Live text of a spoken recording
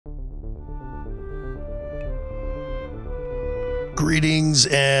Greetings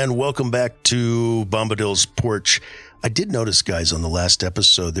and welcome back to Bombadil's Porch. I did notice, guys, on the last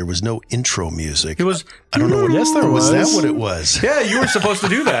episode, there was no intro music. It was. I don't know what. Yes, there was. Was that what it was? Yeah, you were supposed to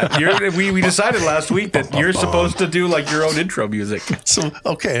do that. We decided last week that you're supposed to do like your own intro music. So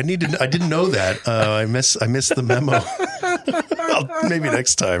okay, I didn't know that. I missed the memo. Maybe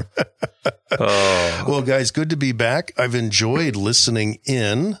next time. Oh. Well, guys, good to be back. I've enjoyed listening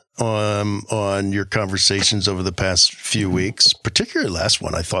in on your conversations over the past few weeks, particularly last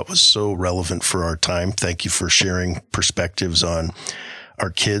one I thought was so relevant for our time. Thank you for sharing perspectives on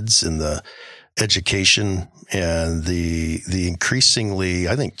our kids and the education and the increasingly,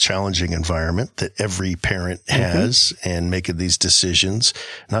 I think, challenging environment that every parent has and making these decisions.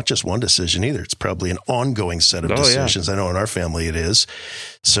 Not just one decision either. It's probably an ongoing set of decisions. Yeah. I know in our family it is.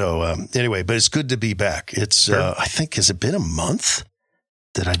 So anyway, but it's good to be back. It's, I think, has it been a month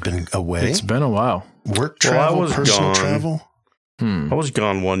that I've been away? It's been a while. Work travel, personal travel. I was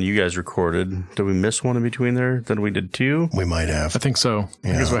gone one you guys recorded. Did we miss one in between there? Then we did two? We might have. I think so.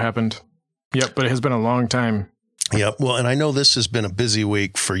 Yeah. Here's what happened. Yep, but it has been a long time. Yep. Well, and I know this has been a busy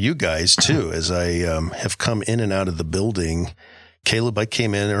week for you guys too, as I have come in and out of the building. Caleb, I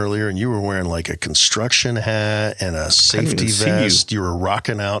came in earlier and you were wearing like a construction hat and a safety vest. You were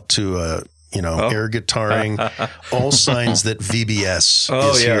rocking out to a, air guitaring, all signs that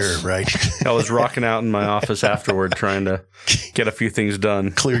VBS is here, right? I was rocking out in my office afterward trying to get a few things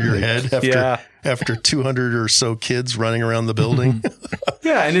done. Clear your head after 200 or so kids running around the building.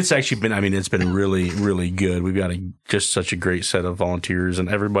 Yeah, and it's actually been, it's been really, really good. We've got just such a great set of volunteers and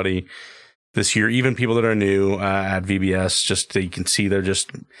everybody this year, even people that are new at VBS, just you can see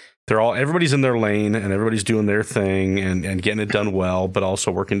everybody's in their lane and everybody's doing their thing and getting it done well, but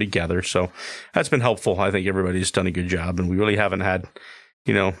also working together. So that's been helpful. I think everybody's done a good job and we really haven't had,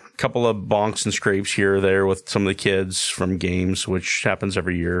 a couple of bonks and scrapes here or there with some of the kids from games, which happens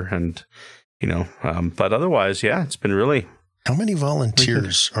every year. And, but otherwise, it's been really. How many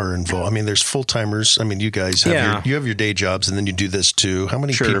volunteers are involved? There's full-timers. You guys have your day jobs and then you do this too. How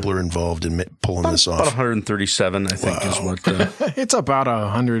many people are involved in pulling this off? About 137, I think is what. It's about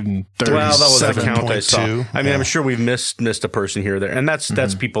 137. Well, that was the count I saw. I'm sure we've missed a person here or there. And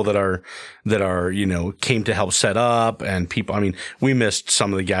that's people that are, came to help set up and people. We missed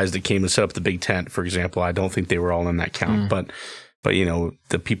some of the guys that came and set up the big tent, for example. I don't think they were all in that count, but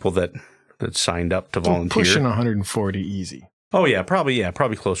the people that signed up to volunteer. Pushing 140 easy. Oh, yeah, probably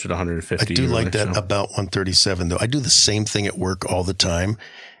closer to 150. I do like that about 137, though. I do the same thing at work all the time.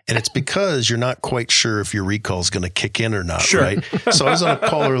 And it's because you're not quite sure if your recall is going to kick in or not, right? So I was on a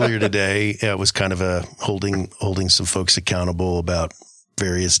call earlier today. It was kind of holding some folks accountable about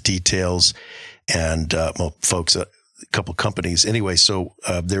various details and, folks, a couple companies. Anyway, so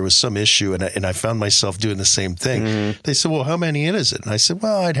there was some issue and I found myself doing the same thing. Mm-hmm. They said, well, how many in is it? And I said,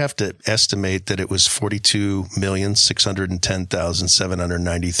 well, I'd have to estimate that it was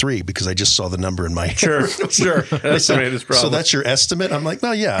 42,610,793 because I just saw the number in my head. Sure. Said, so that's your estimate? I'm like,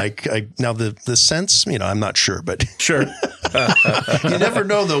 no, yeah. I now the sense, I'm not sure, but sure. You never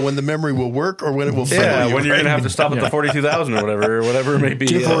know though when the memory will work or when it will fail. Yeah, when you're going to have to stop at the 42,000 or whatever it may be.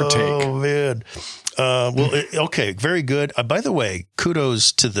 Give or take. Oh man. Okay, very good. By the way,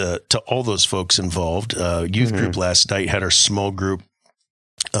 kudos to all those folks involved. Youth group last night had our small group.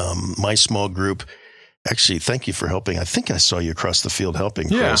 My small group. Actually, thank you for helping. I think I saw you across the field helping,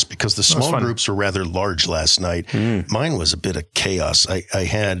 Chris, because the small groups were rather large last night. Mine was a bit of chaos. I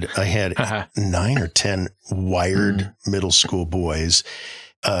had 9 or 10 wired middle school boys.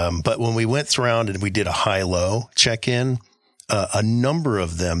 But when we went around and we did a high-low check-in, a number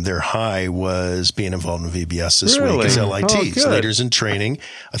of them, their high was being involved in VBS this week as LITs, leaders in training.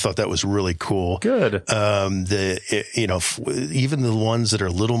 I thought that was really cool. Good. Even the ones that are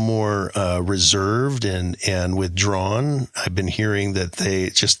a little more reserved and withdrawn, I've been hearing that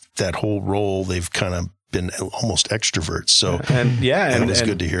that whole role, they've kind of been almost extroverts. So it was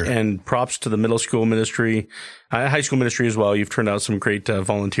good to hear. And props to the middle school ministry, high school ministry as well. You've turned out some great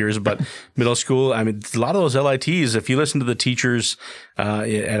volunteers, but middle school, a lot of those LITs, if you listen to the teachers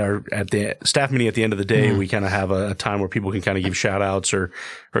at the staff meeting at the end of the day, we kind of have a time where people can kind of give shout outs or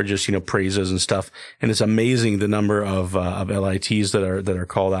just, praises and stuff. And it's amazing the number of LITs that are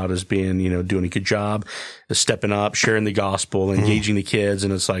called out as being, doing a good job, stepping up, sharing the gospel, engaging the kids.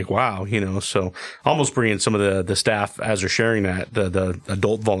 And it's like, wow, so almost bringing some of the staff as they're sharing that, the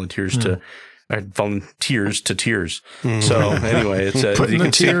adult volunteers to volunteers to tears. So anyway, it's putting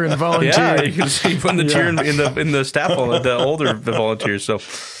the tear in the volunteer. Yeah, you can see putting the tear in the staff, the older volunteers. So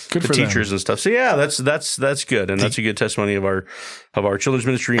good the for teachers them. and stuff. So yeah, that's good, and that's a good testimony of our children's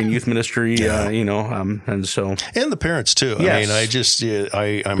ministry and youth ministry. And so and the parents too. Yes. I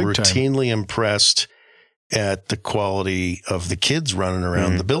mean, I'm Big routinely impressed at the quality of the kids running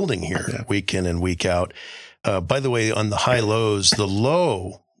around the building here week in and week out. By the way, on the high lows, the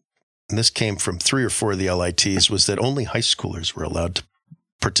low, and this came from 3 or 4 of the LITs, was that only high schoolers were allowed to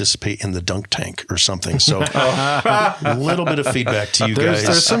participate in the dunk tank or something. So a little bit of feedback to you guys.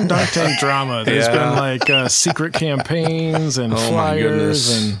 There's some dunk tank drama. There's been like secret campaigns and flyers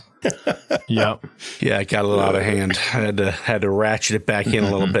and yep. Yeah, it got a little out of hand. I had to ratchet it back in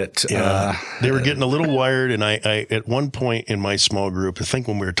a little bit. Yeah. They were getting a little wired, and I at one point in my small group, I think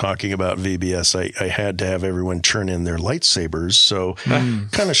when we were talking about VBS, I had to have everyone turn in their lightsabers. So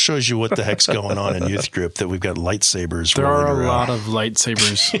kind of shows you what the heck's going on in youth group, that we've got lightsabers. There are rolling a around. lot of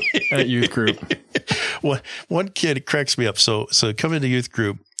lightsabers at youth group. One kid, it cracks me up. So come into youth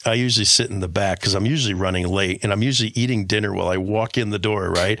group, I usually sit in the back because I'm usually running late, and I'm usually eating dinner while I walk in the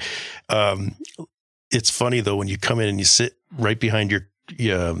door, right? It's funny, though, when you come in and you sit right behind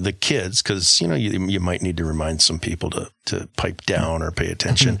the kids, because, you might need to remind some people to pipe down or pay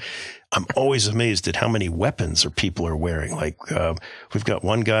attention. I'm always amazed at how many weapons people are wearing. Like we've got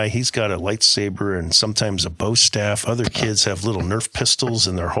one guy, he's got a lightsaber and sometimes a bow staff. Other kids have little Nerf pistols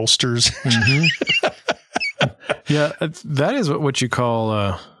in their holsters. Yeah, that is what you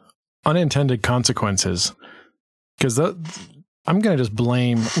call unintended consequences. Because I'm going to just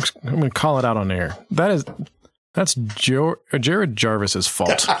blame. I'm going to call it out on air. That's Jared Jarvis's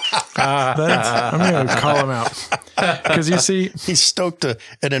fault. I'm going to call him out because you see, he stoked an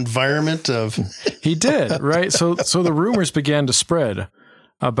environment of. He did, right? So the rumors began to spread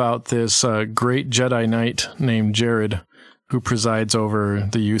about this great Jedi Knight named Jared, who presides over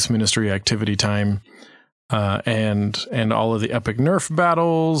the youth ministry activity time. And all of the epic Nerf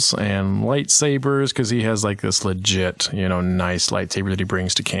battles and lightsabers, because he has like this legit, nice lightsaber that he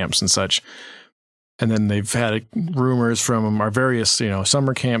brings to camps and such. And then they've had rumors from our various,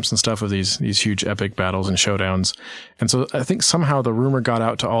 summer camps and stuff of these huge epic battles and showdowns. And so I think somehow the rumor got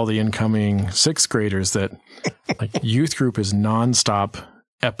out to all the incoming 6th graders that like youth group is nonstop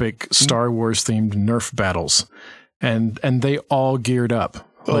epic Star Wars themed Nerf battles. And they all geared up.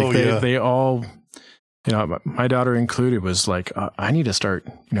 Like they all, my daughter included, was like, I need to start,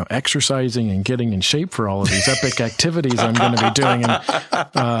 exercising and getting in shape for all of these epic activities I'm going to be doing.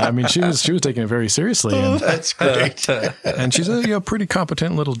 And she was taking it very seriously. And, that's great. And she's a pretty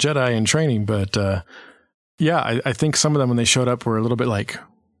competent little Jedi in training. But I think some of them, when they showed up, were a little bit like,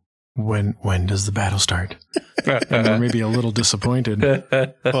 when does the battle start? And they're maybe a little disappointed.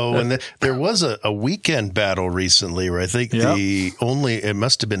 And there was a weekend battle recently where I think it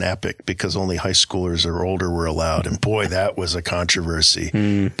must have been epic because only high schoolers or older were allowed. And boy, that was a controversy.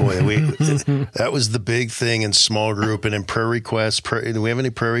 Boy, that was the big thing in small group and in prayer requests. Do we have any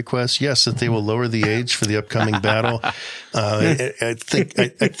prayer requests? Yes, that they will lower the age for the upcoming battle. I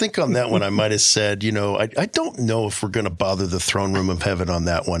think on that one, I might have said, I don't know if we're going to bother the throne room of heaven on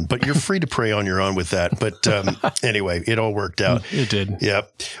that one, but you're free to pray on your own with that. But anyway, it all worked out. It did. Yeah.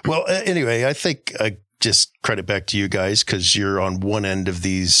 Well, anyway, I think I just credit back to you guys because you're on one end of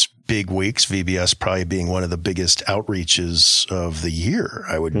these big weeks, VBS probably being one of the biggest outreaches of the year,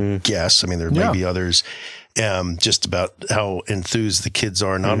 I would guess. I mean, there may be others. Just about how enthused the kids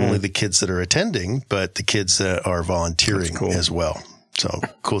are, not only the kids that are attending, but the kids that are volunteering as well. So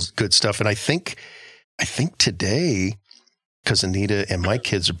cool, good stuff. And I think today, because Anita and my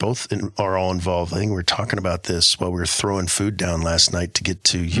kids are all involved. I think we were talking about this while we were throwing food down last night to get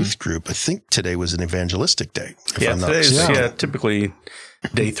to youth group. I think today was an evangelistic day. Today's typically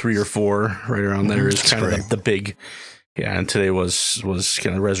day 3 or 4, right around there is kind of the big. Yeah, and today was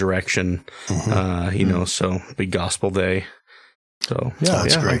kind of resurrection, so big gospel day. So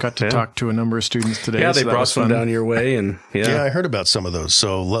that's great. I got to talk to a number of students today. Yeah, they brought some down your way, and I heard about some of those.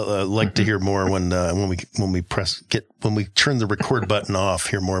 So like to hear more when we turn the record button off.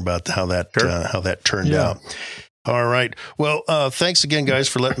 Hear more about how that turned out. All right. Well, thanks again, guys,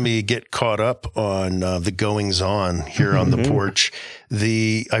 for letting me get caught up on the goings on here on the porch.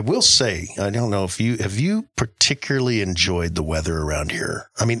 I will say, I don't know if have you particularly enjoyed the weather around here?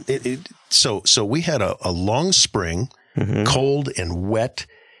 I mean, so we had a long spring, cold and wet,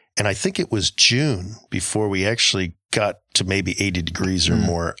 and I think it was June before we actually got to maybe 80 degrees or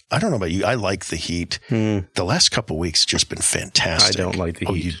more. I don't know about you. I like the heat. The last couple of weeks just been fantastic. I don't like the heat.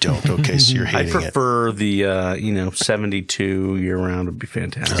 Oh, you don't? Okay, so you're hating it. I prefer the 72 year round would be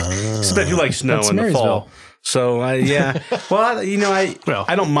fantastic. Especially if you like snow in the fall. So well,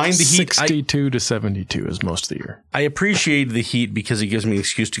 I don't mind the heat. 62 to 72 is most of the year. I appreciate the heat because it gives me an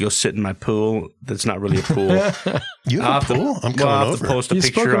excuse to go sit in my pool. That's not really a pool. You have a pool? I'm coming over. Post a He's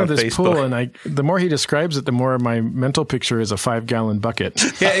picture spoken on of this Facebook. pool, and the more he describes it, the more my mental picture is a 5-gallon bucket.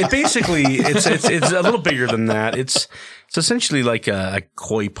 Yeah, it's a little bigger than that. It's essentially like a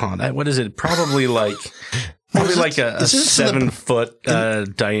koi pond. What is it? Probably like a 7-foot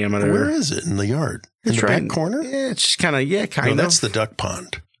diameter. Where is it in the yard? In the back corner? Yeah, it's just kind of. No, that's the duck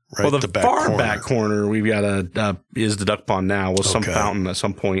pond, right? Well, the back corner we've got is the duck pond now. Was some fountain at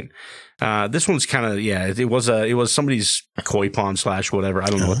some point. This one's kind of It was somebody's koi pond / whatever.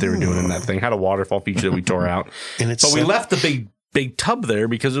 I don't know what they were doing in that thing. Had a waterfall feature that we tore out, but we left the big tub there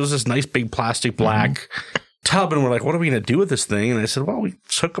because it was this nice big plastic black tub, and we're like, what are we going to do with this thing? And I said, well, we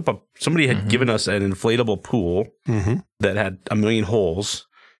took up somebody had given us an inflatable pool that had 1 million holes.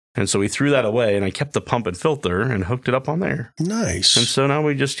 And so we threw that away, and I kept the pump and filter and hooked it up on there. Nice. And so now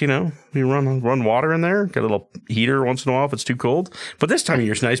we just, we run water in there, got a little heater once in a while if it's too cold. But this time of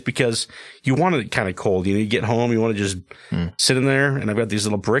year is nice because you want it kind of cold. You get home, you want to just sit in there, and I've got these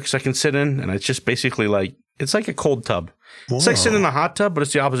little bricks I can sit in, and it's just basically it's like a cold tub. Whoa. It's like sitting in a hot tub, but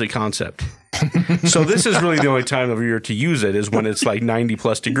it's the opposite concept. So this is really the only time of year to use it is when it's like 90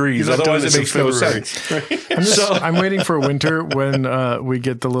 plus degrees. Otherwise, it makes no sense. Right? I'm waiting for winter when we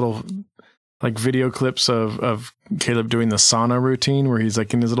get the little video clips of Caleb doing the sauna routine where he's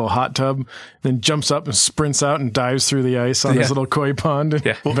in his little hot tub, then jumps up and sprints out and dives through the ice on his little koi pond.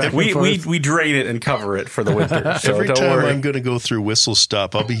 Yeah, we drain it and cover it for the winter. So every time I'm going to go through Whistle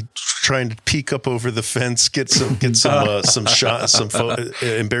Stop, I'll be trying to peek up over the fence, get some shots,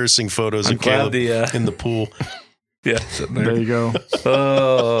 embarrassing photos of Caleb in the pool. Yeah, there you go.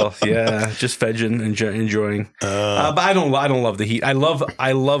 Oh yeah, just vegging, enjoying. But I don't love the heat. I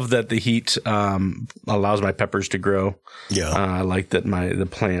love that the heat allows my peppers to grow. Yeah, I like that the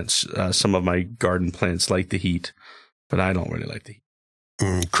plants, some of my garden plants like the heat, but I don't really like the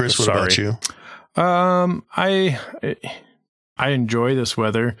heat. Chris, what about you? I enjoy this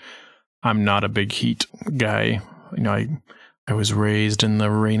weather. I'm not a big heat guy. I was raised in the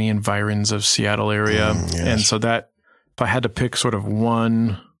rainy environs of Seattle area, and so that. If I had to pick sort of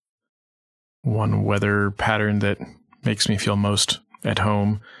one weather pattern that makes me feel most at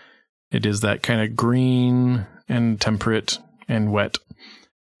home, it is that kind of green and temperate and wet.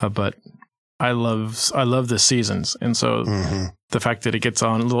 But I love the seasons, and so the fact that it gets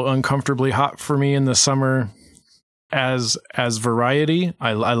on a little uncomfortably hot for me in the summer as variety,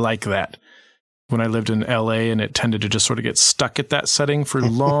 I like that. When I lived in LA and it tended to just sort of get stuck at that setting for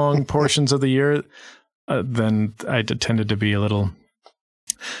long portions of the year. Then I tended to be a little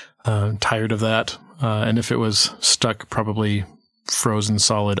tired of that. And if it was stuck probably frozen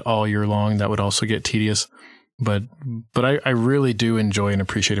solid all year long, that would also get tedious. But I really do enjoy and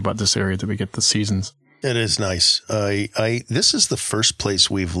appreciate about this area that we get the seasons. It is nice. This is the first place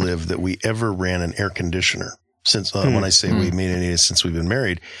we've lived that we ever ran an air conditioner since, when I say we, meaning it is since we've been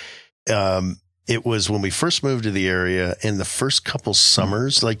married. It was when we first moved to the area in the first couple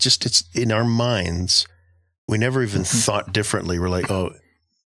summers, it's in our minds. We never even thought differently. We're like, oh,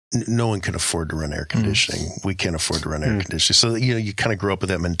 no one can afford to run air conditioning. We can't afford to run air conditioning. So, you kind of grow up with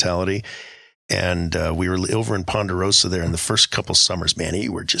that mentality. And we were over in Ponderosa there in the first couple summers, man,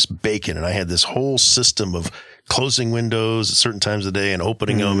 you were just baking. And I had this whole system of closing windows at certain times of the day and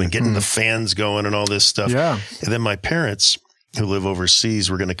opening them and getting the fans going and all this stuff. Yeah. And then my parents who live overseas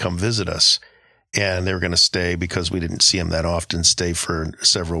were going to come visit us. And they were going to stay because we didn't see them that often, stay for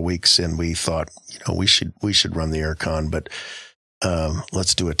several weeks. And we thought, we should run the air con, but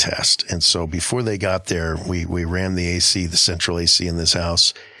let's do a test. And so before they got there, we ran the AC, the central AC in this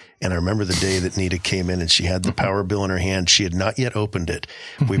house. And I remember the day that Nita came in and she had the power bill in her hand. She had not yet opened it.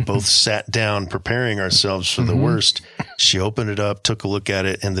 We both sat down preparing ourselves for the worst. She opened it up, took a look at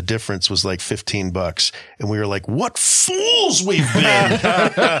it, and the difference was like $15. And we were like, what fools we've been.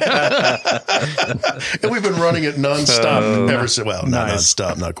 And we've been running it nonstop ever since. Well, not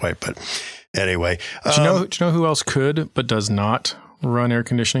nonstop, not quite, but anyway. Do you know who else could but does not run air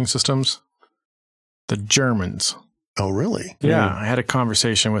conditioning systems? The Germans. Oh, really? Yeah. I had a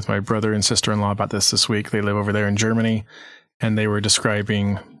conversation with my brother and sister-in-law about this week. They live over there in Germany, and they were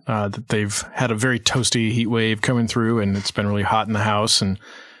describing that they've had a very toasty heat wave coming through, and it's been really hot in the house. And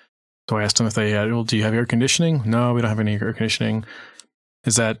so I asked them if they had, do you have air conditioning? No, we don't have any air conditioning.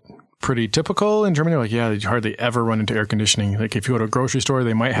 Is that pretty typical in Germany. Like, yeah, you hardly ever run into air conditioning. Like if you go to a grocery store,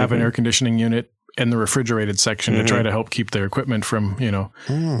 they might have an air conditioning unit in the refrigerated section to try to help keep their equipment from,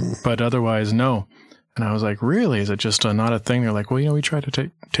 but otherwise, no. And I was like, really? Is it just not a thing? They're like, well, we try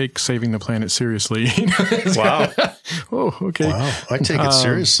to take saving the planet seriously. Wow. Oh, okay. Wow. I take it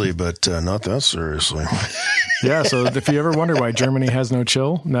seriously, but not that seriously. Yeah. So if you ever wonder why Germany has no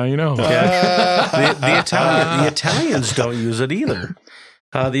chill, now you know. The Italians don't use it either.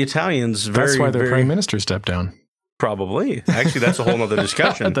 The Italians That's why their prime minister stepped down. Probably. Actually, that's a whole other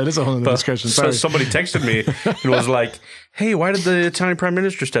discussion. That is a whole other discussion. Sorry. So somebody texted me and was like, hey, why did the Italian prime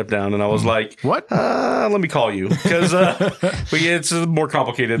minister step down? And I was like, what? Let me call you, because it's more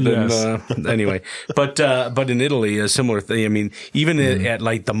complicated than anyway. But in Italy, a similar thing. I mean, even at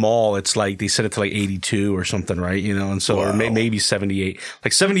like the mall, it's like they set it to like 82 or something, right? And so or maybe 78.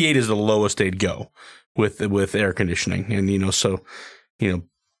 Like 78 is the lowest they'd go with air conditioning, and so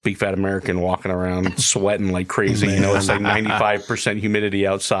big fat American walking around sweating like crazy. It's like 95% humidity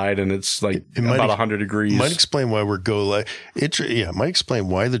outside, and it's like about 100 degrees. Might explain why might explain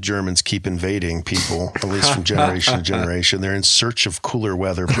why the Germans keep invading people, at least from generation to generation. They're in search of cooler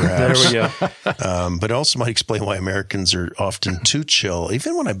weather, perhaps. There we go. But also might explain why Americans are often too chill.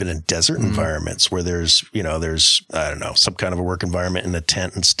 Even when I've been in desert environments where there's I don't know, some kind of a work environment in a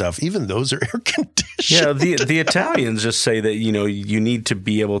tent and stuff. Even those are air conditioned. Yeah, the Italians just say that you need to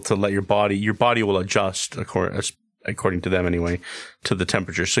be able to let your body will adjust according to them anyway to the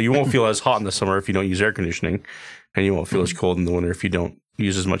temperature. So you won't feel as hot in the summer if you don't use air conditioning, and you won't feel as cold in the winter if you don't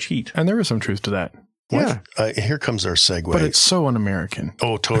use as much heat. And there is some truth to that. Yeah. Here comes our segue. But it's so un-American.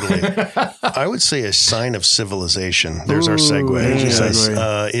 Oh, totally. I would say a sign of civilization. There's our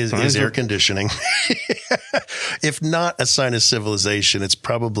segue. Is air conditioning. If not a sign of civilization, it's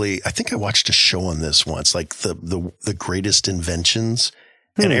probably, I think I watched a show on this once, like the greatest inventions.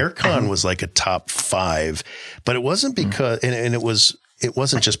 And aircon was like a top 5, but it wasn't because, and it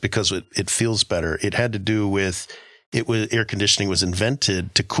wasn't just because it feels better. It had to do with air conditioning was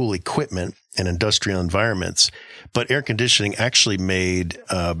invented to cool equipment in industrial environments, but air conditioning actually made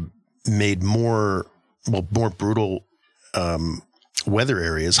more brutal weather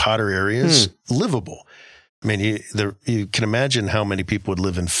areas, hotter areas, livable. I mean, you can imagine how many people would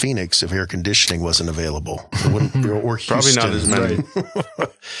live in Phoenix if air conditioning wasn't available. Or Houston. Probably not as many.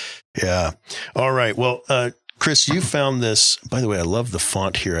 Yeah. All right. Well, Chris, you found this. By the way, I love the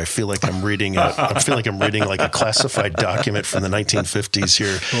font here. I feel like I'm reading. Like a classified document from the 1950s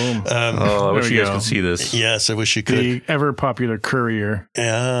here. I wish you guys could see this. Yes, I wish you could. The ever popular Courier.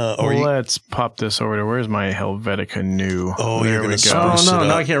 Yeah. Let's pop this over to. Where's my Helvetica New? Oh, there you're going to go. spruce it up.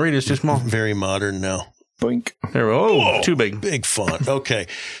 No, I can't read it. It's too small. Very modern now. Boink. There we go. Oh, too big. Big font. Okay.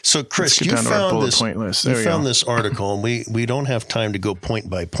 So, Chris, you found this article, and we don't have time to go point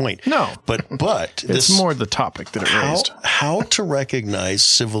by point. No. But it's more the topic that it raised. How to recognize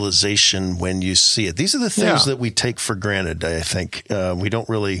civilization when you see it. These are the things that we take for granted, I think. We don't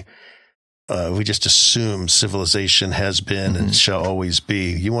really, we just assume civilization has been and shall always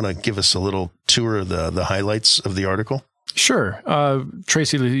be. You want to give us a little tour of the highlights of the article? Sure.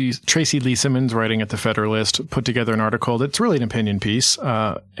 Tracy Lee Simmons, writing at The Federalist, put together an article that's really an opinion piece,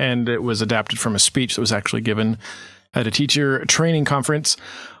 and it was adapted from a speech that was actually given at a teacher training conference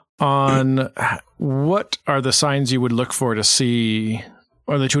on what are the signs you would look for to see,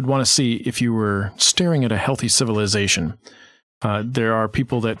 or that you would want to see if you were staring at a healthy civilization. There are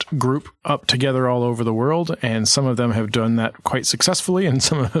people that group up together all over the world, and some of them have done that quite successfully, and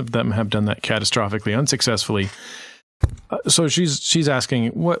some of them have done that catastrophically unsuccessfully. So she's asking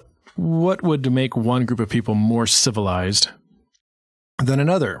what would make one group of people more civilized than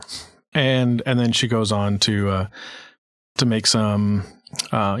another, and then she goes on to make some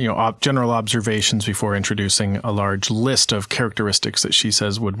general observations before introducing a large list of characteristics that she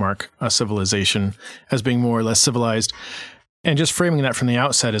says would mark a civilization as being more or less civilized, and just framing that from the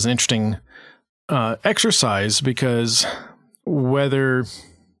outset is an interesting exercise, because whether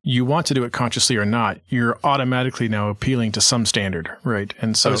you want to do it consciously or not, you're automatically now appealing to some standard, right?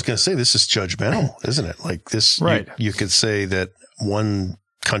 And so I was going to say, this is judgmental, isn't it? Like this, right? You could say that one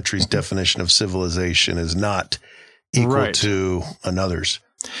country's definition of civilization is not equal to another's.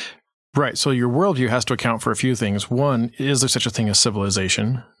 Right. So your worldview has to account for a few things. One, is there such a thing as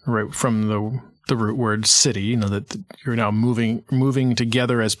civilization? Right, from the root word city, that you're now moving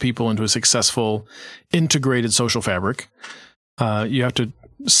together as people into a successful, integrated social fabric. You have to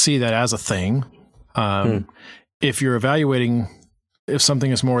see that as a thing. If you're evaluating if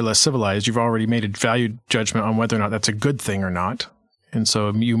something is more or less civilized, you've already made a value judgment on whether or not that's a good thing or not. And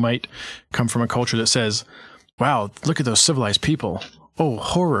so you might come from a culture that says, wow, look at those civilized people.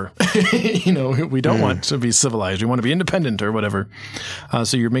 horror. We don't want to be civilized. We want to be independent or whatever.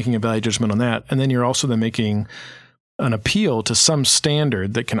 So you're making a value judgment on that. And then you're also then making an appeal to some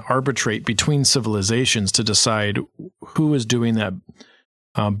standard that can arbitrate between civilizations to decide who is doing that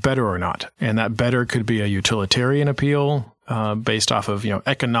better or not. And that better could be a utilitarian appeal based off of,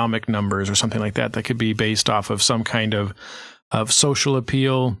 economic numbers or something like that. That could be based off of some kind of social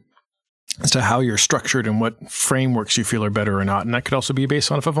appeal as to how you're structured and what frameworks you feel are better or not. And that could also be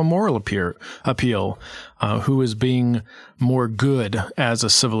based off of a moral appeal, who is being more good as a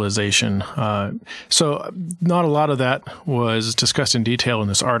civilization. So not a lot of that was discussed in detail in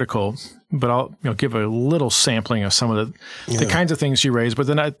this article, but I'll give a little sampling of some of the kinds of things she raised. But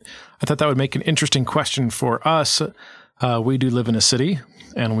then I thought that would make an interesting question for us. We do live in a city,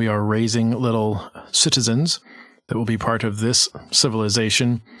 and we are raising little citizens that will be part of this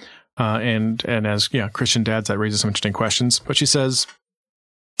civilization. And as Christian dads, that raises some interesting questions. But she says,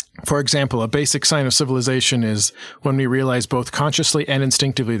 for example, a basic sign of civilization is when we realize both consciously and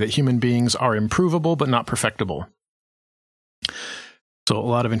instinctively that human beings are improvable but not perfectible. So a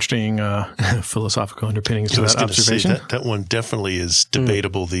lot of interesting philosophical underpinnings to that observation. That one definitely is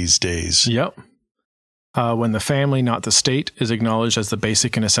debatable these days. Yep. When the family, not the state, is acknowledged as the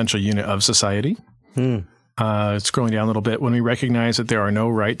basic and essential unit of society. Scrolling down a little bit, when we recognize that there are no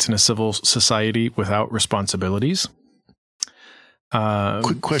rights in a civil society without responsibilities.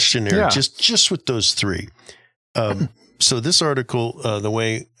 Quick question there, just with those three. So this article, the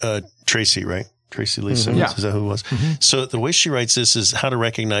way Tracy, right? Tracy Lee Simmons, is that who it was? Mm-hmm. So the way she writes this is how to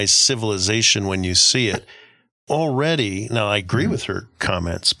recognize civilization when you see it. Already, now I agree with her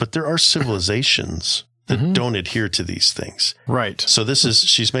comments, but there are civilizations that don't adhere to these things. Right. So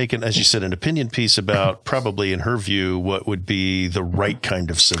she's making, as you said, an opinion piece about probably, in her view, what would be the right kind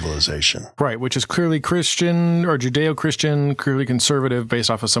of civilization. Right, which is clearly Christian or Judeo-Christian, clearly conservative, based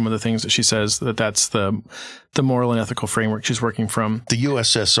off of some of the things that she says that's the moral and ethical framework she's working from. The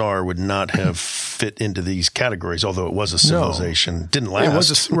USSR would not have fit into these categories, although it was a civilization. Didn't last. It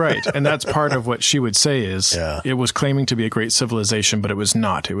was right, and that's part of what she would say is it was claiming to be a great civilization, but it was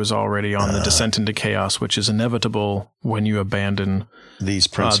not. It was already on the descent into chaos, which is inevitable when you abandon these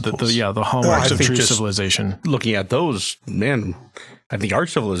principles. The hallmarks of true civilization. Looking at those, man, I think our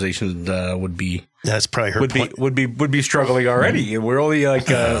civilization would be. That's probably her point. Would be struggling already. We're only looked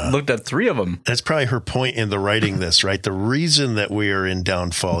at 3 of them. That's probably her point in the writing this, right? The reason that we are in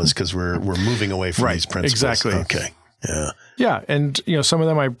downfall is because we're moving away from these principles. Exactly. Okay. Yeah. Yeah. And, some of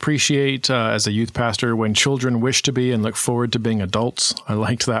them I appreciate as a youth pastor when children wish to be and look forward to being adults. I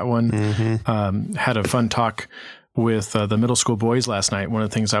liked that one. Had a fun talk with the middle school boys last night. One of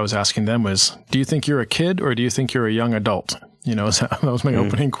the things I was asking them was, do you think you're a kid or do you think you're a young adult? That was my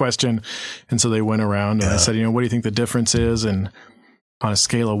opening question. And so they went around and I said, what do you think the difference is? And on a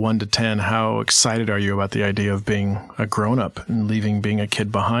scale of 1 to 10, how excited are you about the idea of being a grown up and leaving being a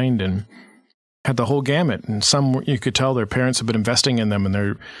kid behind? And had the whole gamut. And some, you could tell their parents have been investing in them.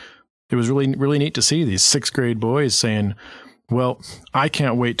 And it was really, really neat to see these 6th grade boys saying, well, I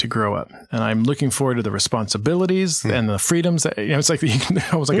can't wait to grow up, and I'm looking forward to the responsibilities and the freedoms that, it's like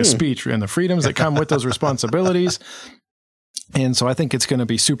almost like a speech, and the freedoms that come with those responsibilities. And so I think it's going to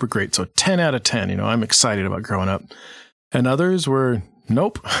be super great. So 10 out of 10, I'm excited about growing up. And others were,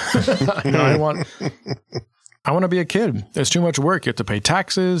 nope. I want to be a kid. There's too much work. You have to pay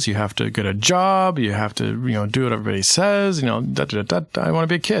taxes. You have to get a job. You have to, do what everybody says. I want to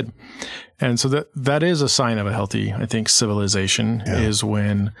be a kid. And so that is a sign of a healthy, I think, civilization is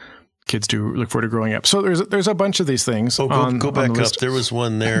when kids do look forward to growing up. So there's a bunch of these things. Go back up. There was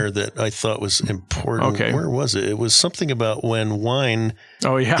one there that I thought was important. Okay. Where was it? It was something about when wine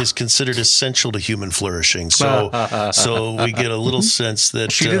is considered essential to human flourishing. So we get a little sense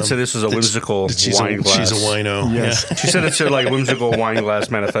that she did say this was a whimsical wine glass. She's a wino. Yes. She said it's a whimsical wine glass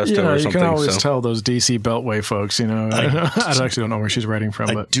manifesto or something. You can always tell those DC Beltway folks, I actually don't know where she's writing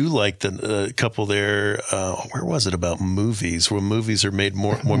from. I do like the couple there. Where was it about movies? Where movies are made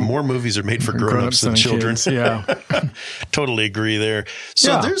more movies are made for grown-ups than children. Kids, yeah. Totally agree there.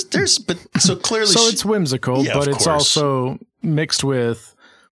 So so clearly. So it's whimsical, but it's also mixed with,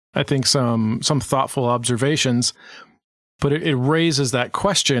 I think, some thoughtful observations, but it raises that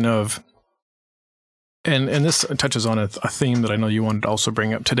question of, and this touches on a theme that I know you wanted to also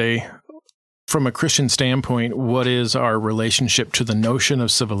bring up today. From a Christian standpoint, what is our relationship to the notion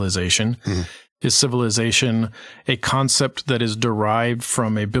of civilization? Mm-hmm. Is civilization a concept that is derived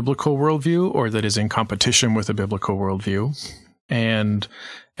from a biblical worldview or that is in competition with a biblical worldview? And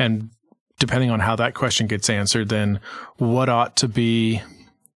depending on how that question gets answered, then what ought to be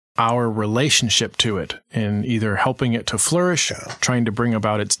our relationship to it and either helping it to flourish, trying to bring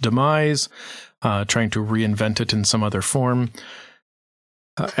about its demise, trying to reinvent it in some other form,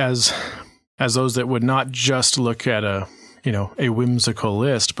 as those that would not just look at a whimsical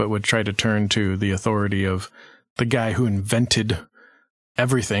list, but would try to turn to the authority of the guy who invented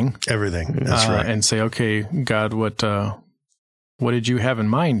everything. That's right. And say, okay, God, what did you have in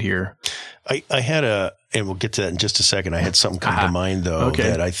mind here? I had and we'll get to that in just a second. I had something come to mind though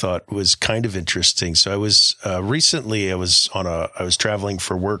that I thought was kind of interesting. So I was recently I was traveling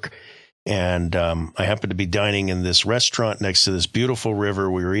for work, and I happened to be dining in this restaurant next to this beautiful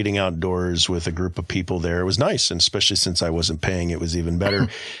river. We were eating outdoors with a group of people there. It was nice, and especially since I wasn't paying, it was even better.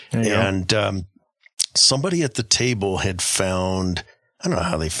 And somebody at the table had found, I don't know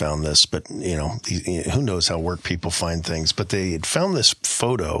how they found this, but who knows how work people find things, but they had found this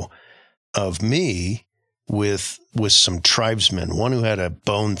photo of me with some tribesmen, one who had a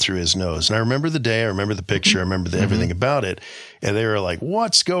bone through his nose. And I remember the day, I remember the picture, I remember everything about it. And they were like,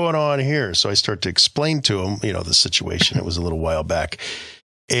 what's going on here? So I started to explain to them, the situation. It was a little while back.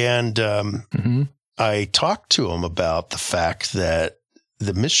 And I talked to them about the fact that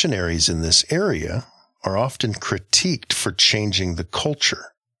the missionaries in this area are often critiqued for changing the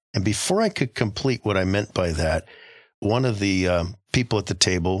culture. And before I could complete what I meant by that, one of the people at the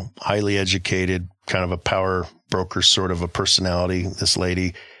table, highly educated, kind of a power broker sort of a personality, this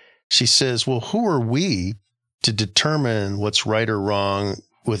lady, she says, well, who are we to determine what's right or wrong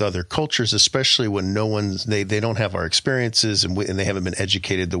with other cultures, especially when they don't have our experiences and they haven't been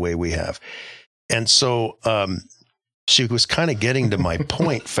educated the way we have. And so she was kind of getting to my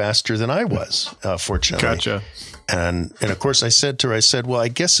point faster than I was, fortunately. Gotcha. And of course I said to her, well, I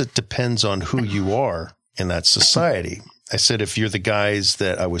guess it depends on who you are in that society. I said, if you're the guys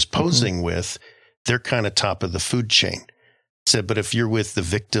that I was posing with, they're kind of top of the food chain. I said, but if you're with the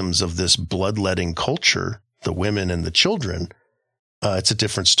victims of this bloodletting culture, the women and the children, it's a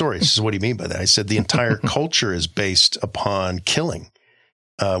different story. She says, what do you mean by that? I said, the entire culture is based upon killing.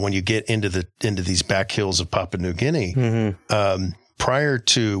 When you get into these back hills of Papua New Guinea, prior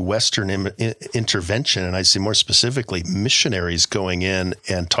to Western intervention, and I say more specifically, missionaries going in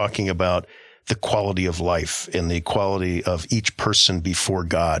and talking about the quality of life and the equality of each person before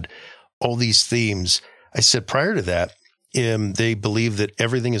God, all these themes. I said prior to that, they believe that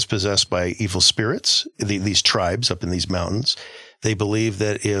everything is possessed by evil spirits, these tribes up in these mountains. They believe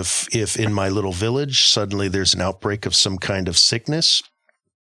that if in my little village, suddenly there's an outbreak of some kind of sickness,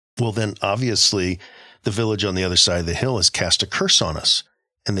 well, then obviously the village on the other side of the hill has cast a curse on us.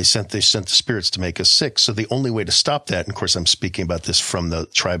 And they sent the spirits to make us sick. So the only way to stop that, and of course I'm speaking about this from the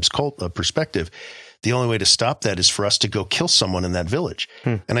tribe's cult perspective, the only way to stop that is for us to go kill someone in that village.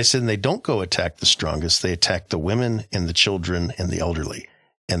 And I said, and they don't go attack the strongest. They attack the women and the children and the elderly,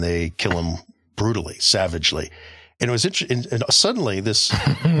 and they kill them brutally, savagely. And it was interesting. And suddenly this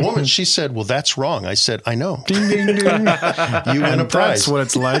woman, she said, well, that's wrong. I said, I know. Ding, ding, ding. You win a prize. That's what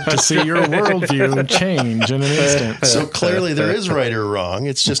it's like to see your worldview change in an instant. So clearly there is right or wrong.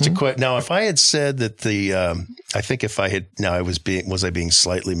 It's just a question. Now, if I had said that I think if I had, was I being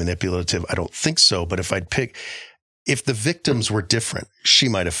slightly manipulative? I don't think so. But if the victims were different, she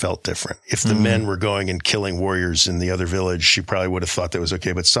might have felt different. If the men were going and killing warriors in the other village, she probably would have thought that was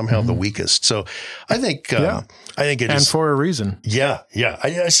okay, but somehow the weakest. So I think it is. And for a reason. Yeah.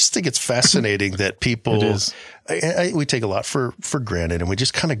 I just think it's fascinating that people, we take a lot for granted, and we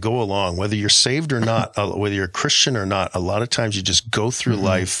just kind of go along, whether you're saved or not, whether you're a Christian or not. A lot of times you just go through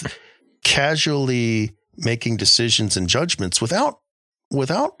life casually making decisions and judgments without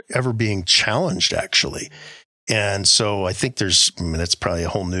ever being challenged, actually. And so I think that's probably a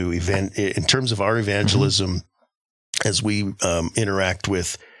whole new event in terms of our evangelism as we interact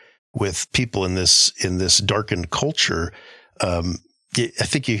with people in this darkened culture. I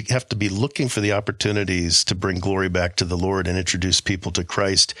think you have to be looking for the opportunities to bring glory back to the Lord and introduce people to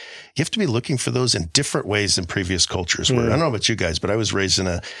Christ. You have to be looking for those in different ways than previous cultures. Where, I don't know about you guys, but I was raised in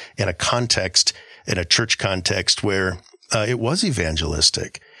a context, in a church context where it was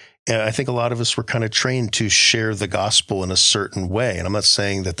evangelistic. And I think a lot of us were kind of trained to share the gospel in a certain way. And I'm not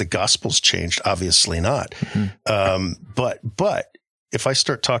saying that the gospel's changed, obviously not. But if I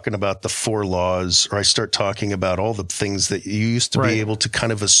start talking about the 4 laws, or I start talking about all the things that you used to be able to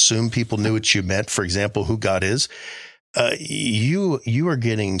kind of assume people knew what you meant, for example, who God is, you are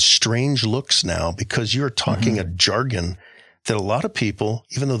getting strange looks now because you're talking a jargon that a lot of people,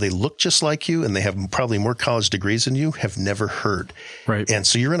 even though they look just like you and they have probably more college degrees than you, have never heard. Right. And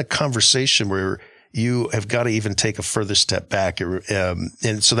so you're in a conversation where you have got to even take a further step back.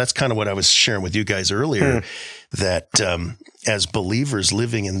 And so that's kind of what I was sharing with you guys earlier, that as believers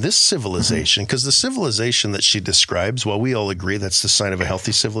living in this civilization, because the civilization that she describes, while we all agree that's the sign of a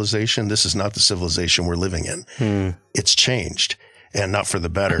healthy civilization, this is not the civilization we're living in. It's changed, and not for the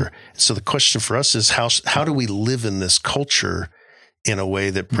better. So the question for us is how do we live in this culture in a way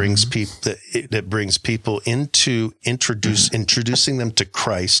that brings people that brings people into introducing them to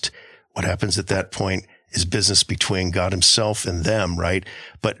Christ? What happens at that point is business between God himself and them, right?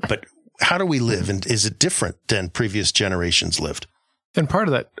 But how do we live? And is it different than previous generations lived? And part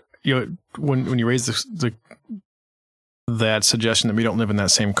of that, when you raise that suggestion that we don't live in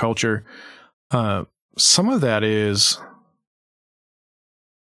that same culture, some of that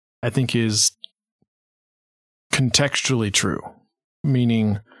I think is contextually true,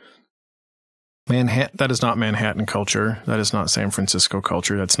 meaning Manhattan, that is not Manhattan culture. That is not San Francisco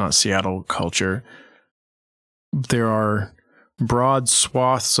culture. That's not Seattle culture. There are broad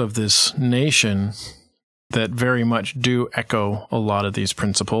swaths of this nation that very much do echo a lot of these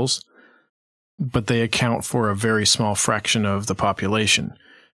principles, but they account for a very small fraction of the population.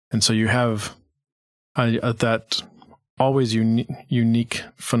 And so you have that always unique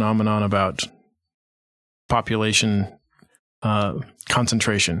phenomenon about population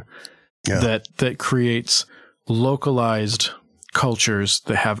concentration. Yeah. That creates localized cultures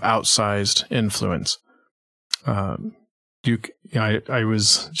that have outsized influence. I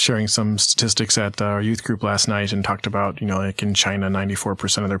was sharing some statistics at our youth group last night and talked about, like in China,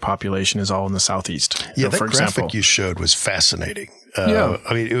 94% of their population is all in the Southeast. Yeah, that graphic you showed was fascinating. I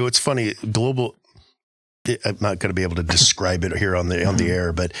mean, it's funny, global. I'm not going to be able to describe it here on the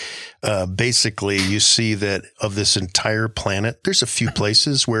air, but basically you see that of this entire planet, there's a few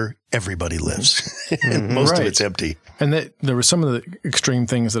places where everybody lives and most of it's empty. And there were some of the extreme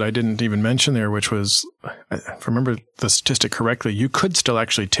things that I didn't even mention there, which was, if I remember the statistic correctly, you could still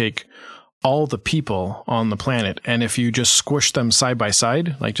actually take all the people on the planet, and if you just squish them side by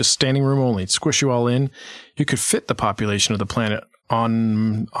side, like just standing room only, squish you all in, you could fit the population of the planet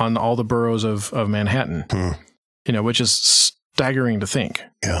on all the boroughs of Manhattan, which is staggering to think.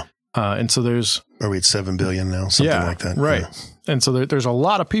 Yeah. And so are we at 7 billion now? Something like that. Right. Yeah. And so there's a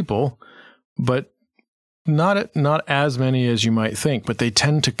lot of people, but not as many as you might think, but they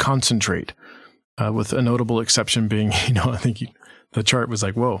tend to concentrate, with a notable exception being, I think the chart was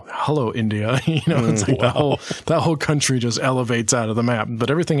like, whoa, hello, India. It's like that whole country just elevates out of the map,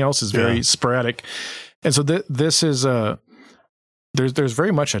 but everything else is very sporadic. And so this is there's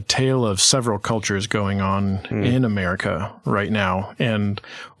very much a tale of several cultures going on in America right now. And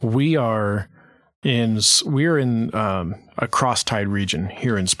we're in a cross-tide region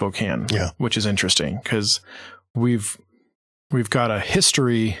here in Spokane, which is interesting because we've got a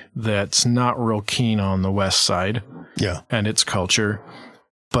history that's not real keen on the West Side and its culture,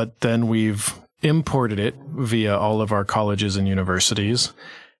 but then we've imported it via all of our colleges and universities.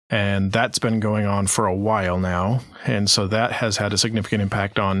 And that's been going on for a while now. And so that has had a significant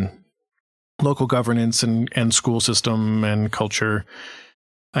impact on local governance and school system and culture.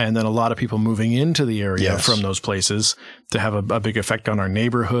 And then a lot of people moving into the area from those places to have a big effect on our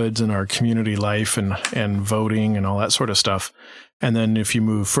neighborhoods and our community life and voting and all that sort of stuff. And then if you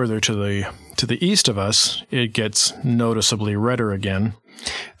move further to the east of us, it gets noticeably redder again.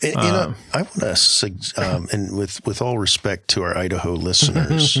 I want to, and with all respect to our Idaho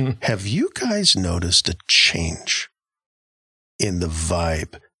listeners, have you guys noticed a change in the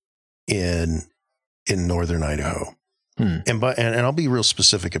vibe in northern Idaho? And I'll be real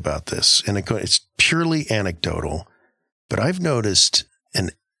specific about this, and it's purely anecdotal, but I've noticed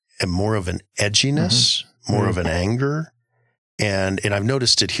a more of an edginess, more of an anger. And I've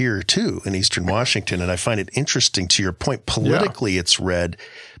noticed it here too in Eastern Washington. And I find it interesting, to your point, politically it's red,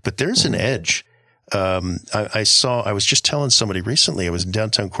 but there's an edge. I was just telling somebody recently, I was in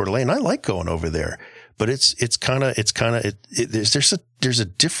downtown Coeur d'Alene. I like going over there, but there's a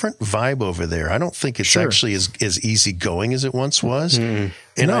different vibe over there. I don't think it's actually as easygoing as it once was. And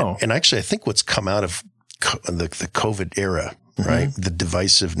actually I think what's come out of the COVID era, right? The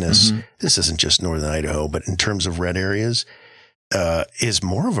divisiveness, this isn't just northern Idaho, but in terms of red areas, is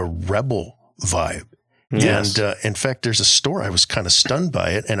more of a rebel vibe. Yes. And in fact, there's a store, I was kind of stunned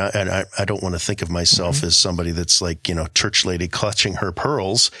by it. And I don't want to think of myself as somebody that's like, church lady clutching her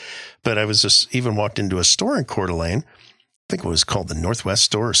pearls. But I was just even walked into a store in Coeur d'Alene. I think it was called the Northwest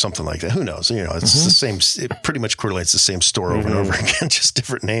store or something like that. Who knows? It's the same, pretty much Coeur d'Alene's the same store over and over again, just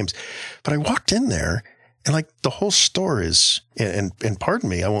different names. But I walked in there and like the whole store is, and pardon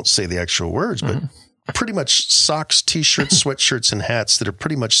me, I won't say the actual words, but pretty much socks, T-shirts, sweatshirts, and hats that are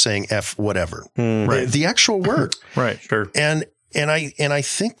pretty much saying F whatever. Right. The actual word. Right. Sure. And I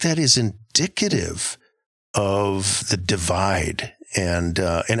think that is indicative of the divide. And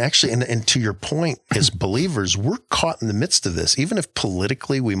actually, and to your point, as believers, we're caught in the midst of this. Even if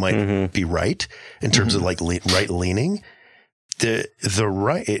politically we might be right in terms of like right leaning, the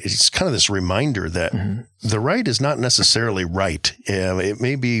right, it's kind of this reminder that the right is not necessarily right. It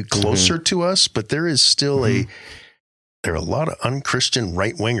may be closer to us, but there is still there are a lot of unchristian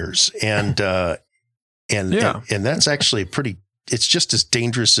right wingers, and that's actually pretty. It's just as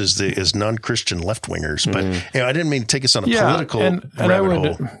dangerous as non-Christian left-wingers. But I didn't mean to take us on a political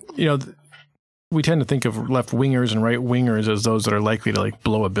rabbit hole. We tend to think of left-wingers and right-wingers as those that are likely to like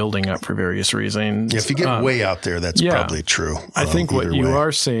blow a building up for various reasons. Yeah, if you get way out there, that's probably true. I think what you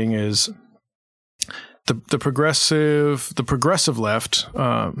are saying is the progressive left,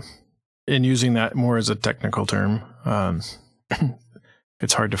 in using that more as a technical term,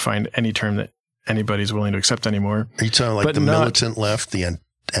 it's hard to find any term that anybody's willing to accept anymore. Are you talking like the militant left, the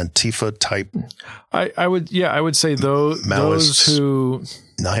Antifa type? I would say those who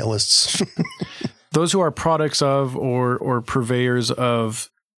nihilists, those who are products of or purveyors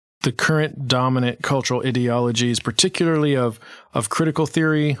of the current dominant cultural ideologies, particularly of critical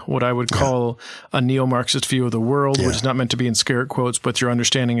theory, what I would call a neo-Marxist view of the world, which is not meant to be in scare quotes, but your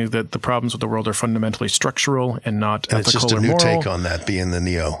understanding is that the problems with the world are fundamentally structural and not ethical or moral. It's just a new take on that, being the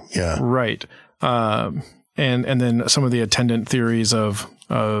neo. Yeah. Right. And then some of the attendant theories of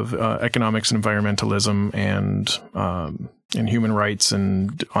economics and environmentalism and human rights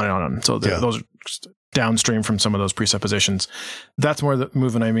and on and on. So those are downstream from some of those presuppositions. That's more the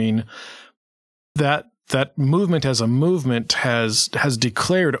movement. I mean, that movement as a movement has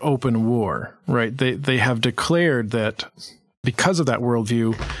declared open war, right? They have declared that because of that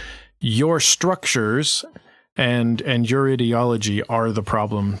worldview, your structures and your ideology are the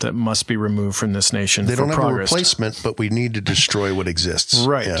problem that must be removed from this nation. They don't have progress. a replacement, but we need to destroy what exists.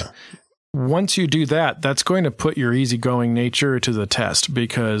 Right. Yeah. Once you do that, that's going to put your easygoing nature to the test,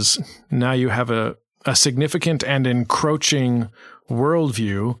 because now you have a significant and encroaching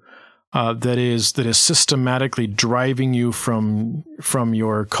worldview that is systematically driving you from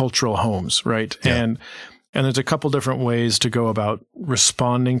your cultural homes, right? Yeah. And there's a couple different ways to go about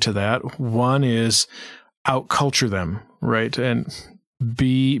responding to that. One is outculture them, right? And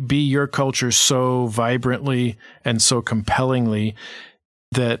be your culture so vibrantly and so compellingly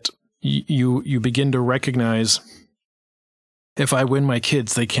that you begin to recognize, if I win my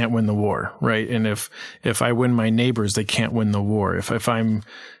kids, they can't win the war, right? And if I win my neighbors, they can't win the war. If I'm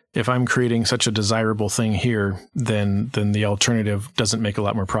creating such a desirable thing here, then the alternative doesn't make a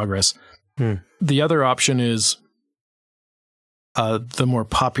lot more progress. The other option is the more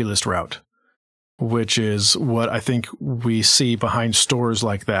populist route, which is what I think we see behind stores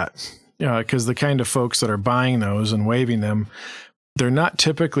like that. Because the kind of folks that are buying those and waving them, they're not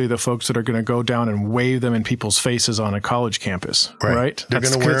typically the folks that are going to go down and wave them in people's faces on a college campus, right? They're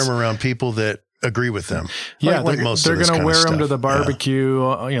going to wear them around people that agree with them. Yeah, like they're going to wear them to the barbecue,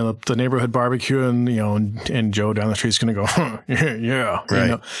 the neighborhood barbecue, and Joe down the street is going to go, yeah.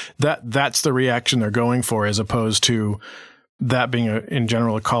 Right. That's the reaction they're going for, as opposed to that being in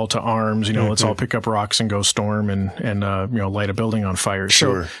general a call to arms. Let's all pick up rocks and go storm and light a building on fire.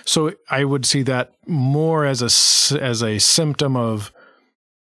 Sure. So I would see that more as a symptom of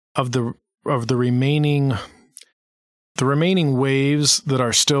the remaining waves that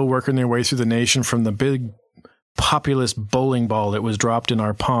are still working their way through the nation from the big populist bowling ball that was dropped in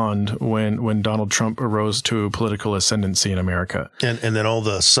our pond when Donald Trump arose to political ascendancy in America. And then all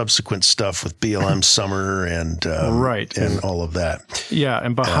the subsequent stuff with BLM summer and right. And all of that. Yeah.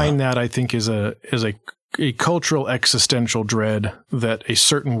 And behind that, I think is a cultural existential dread that a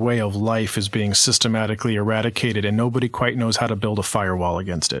certain way of life is being systematically eradicated and nobody quite knows how to build a firewall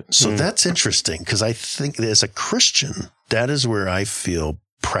against it. So that's interesting, because I think as a Christian, that is where I feel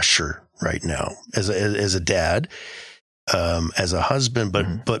pressure right now as a dad, as a husband,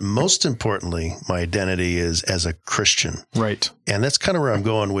 but most importantly, my identity is as a Christian. Right. And that's kind of where I'm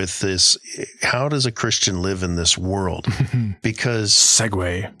going with this. How does a Christian live in this world? Because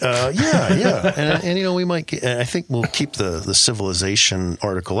segue. Yeah. And we might get, I think we'll keep the civilization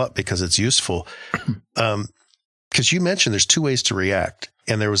article up because it's useful. Because you mentioned there's two ways to react.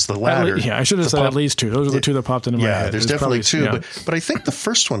 And there was the latter. I should have said at least two. Those are the two that popped into my head. Yeah, there's definitely two. Yeah. But I think the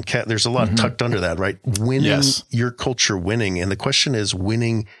first one, Kat, there's a lot tucked under that, right? Winning, your culture winning. And the question is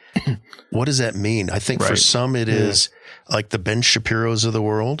winning, what does that mean? I think for some it is like the Ben Shapiro's of the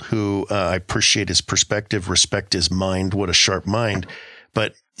world, who I appreciate his perspective, respect his mind, what a sharp mind.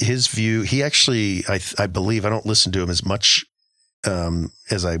 But view, he actually, I believe, I don't listen to him as much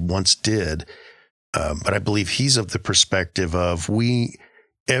as I once did, but I believe he's of the perspective of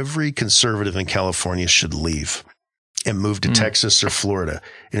every conservative in California should leave and move to Texas or Florida.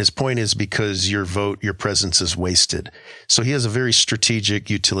 And his point is because your presence is wasted. So he has a very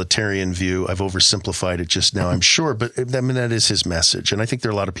strategic utilitarian view. I've oversimplified it just now, I'm sure, but I mean, that is his message. And I think there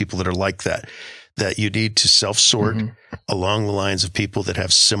are a lot of people that are like that you need to self-sort along the lines of people that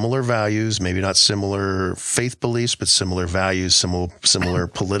have similar values, maybe not similar faith beliefs, but similar values, similar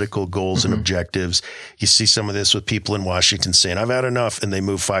political goals and objectives. You see some of this with people in Washington saying, I've had enough, and they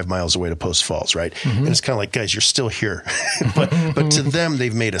move 5 miles away to Post Falls, right? And it's kind of like, guys, you're still here. but to them,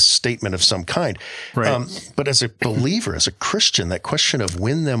 they've made a statement of some kind. Right. But as a believer, as a Christian, that question of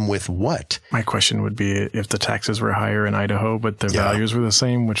win them with what? My question would be, if the taxes were higher in Idaho, but their values were the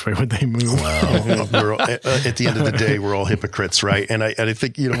same, which way would they move? Wow. At the end of the day, we're all hypocrites, right? And I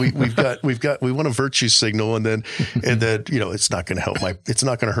think, we want a virtue signal, and then it's not going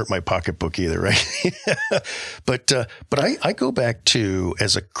to hurt my pocketbook either, right? But I go back to,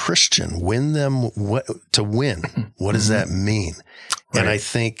 as a Christian, win them to win. What does that mean? Right. And I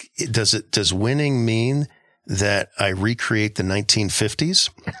think, does winning mean that I recreate the 1950s?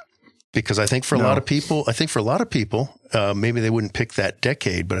 Because I think for a lot of people, maybe they wouldn't pick that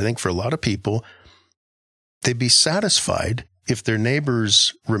decade, but I think for a lot of people, they'd be satisfied if their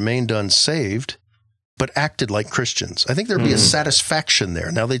neighbors remained unsaved, but acted like Christians. I think there'd be a satisfaction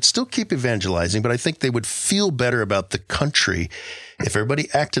there. Now, they'd still keep evangelizing, but I think they would feel better about the country if everybody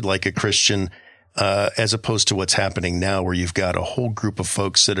acted like a Christian, as opposed to what's happening now, where you've got a whole group of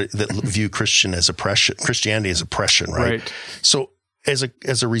folks that view Christianity as oppression, right? So, as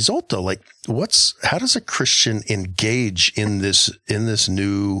a result, though, like, how does a Christian engage in this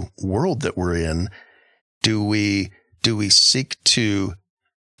new world that we're in? Do we seek do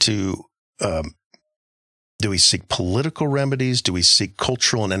we seek political remedies? Do we seek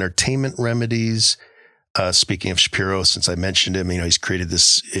cultural and entertainment remedies? Speaking of Shapiro, since I mentioned him, he's created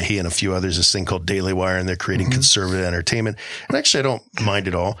he and a few others, this thing called Daily Wire, and they're creating conservative entertainment. And actually, I don't mind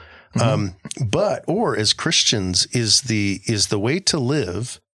it all. Or as Christians, is the way to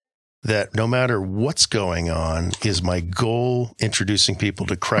live that no matter what's going on is my goal, introducing people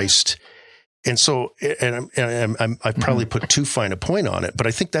to Christ. And so, I probably put too fine a point on it, but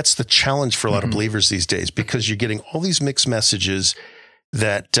I think that's the challenge for a lot of believers these days, because you're getting all these mixed messages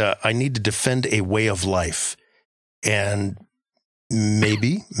that I need to defend a way of life. And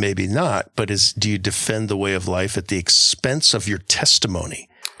maybe not, but do you defend the way of life at the expense of your testimony?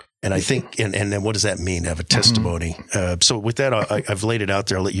 And I think, and then what does that mean to have a testimony? So with that, I've laid it out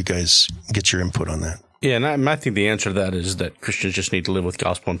there. I'll let you guys get your input on that. Yeah, and I think the answer to that is that Christians just need to live with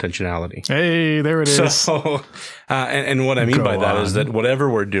gospel intentionality. Hey, there it is. So, and what I mean by that is that whatever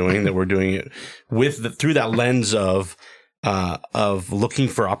we're doing it through that lens of looking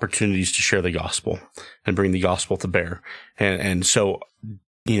for opportunities to share the gospel and bring the gospel to bear. And so,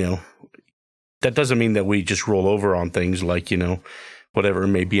 that doesn't mean that we just roll over on things like, whatever it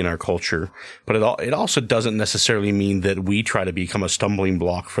may be in our culture. But it also doesn't necessarily mean that we try to become a stumbling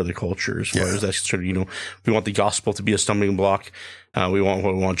block for the culture. As far as that's sort of, we want the gospel to be a stumbling block. We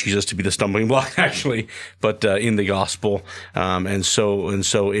want Jesus to be the stumbling block, actually, but in the gospel. And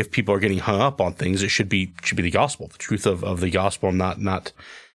so if people are getting hung up on things, it should be the gospel, the truth of the gospel, not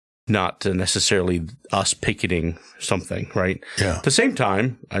necessarily us picketing something, right? Yeah. At the same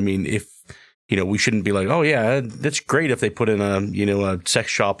time, I mean, if we shouldn't be like, oh yeah, that's great if they put in a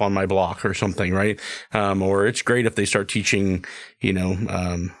sex shop on my block or something, right? Or it's great if they start teaching,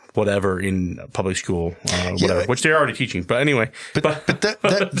 whatever in public school, whatever, which they're already teaching. But anyway, but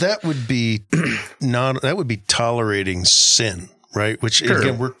that would be that would be tolerating sin, right? Which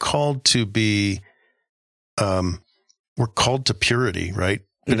again, we're called to be, we're called to purity, right?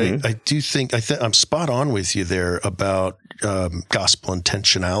 But I do think I'm spot on with you there about gospel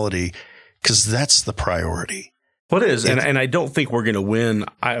intentionality. Because that's the priority. Well, it is, and I don't think we're going to win.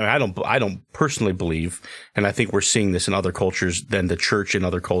 I don't personally believe, and I think we're seeing this in other cultures than the church in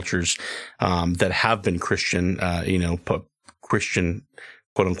other cultures that have been Christian, Christian,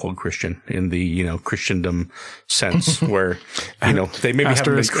 quote unquote Christian in the Christendom sense, where they maybe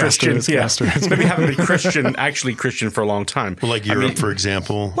haven't been Christian, maybe haven't been actually Christian for a long time. Well, like Europe, for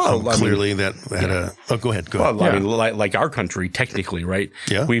example. Well, clearly that had a. Oh, go ahead. Well, I mean, like our country, technically, right?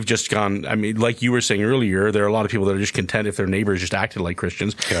 Yeah. We've just gone. I mean, like you were saying earlier, there are a lot of people that are just content if their neighbors just acted like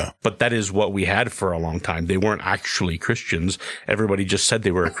Christians. Yeah. But that is what we had for a long time. They weren't actually Christians. Everybody just said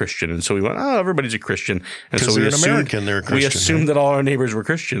they were a Christian, and so we went, oh, everybody's a Christian, and so we assumed American, they're a Christian. We assumed that all our neighbors were were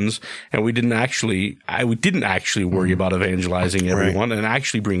Christians, and we didn't actually worry about evangelizing everyone and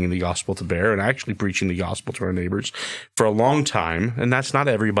actually bringing the gospel to bear and actually preaching the gospel to our neighbors for a long time. And that's not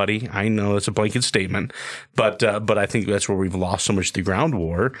everybody. I know it's a blanket statement, but I think that's where we've lost so much of the ground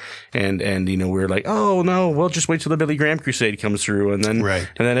war. And we're like, oh no, we'll just wait till the Billy Graham crusade comes through, and then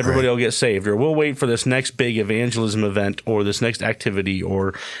everybody will get saved, or we'll wait for this next big evangelism event or this next activity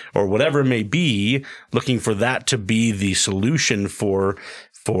or whatever it may be, looking for that to be the solution for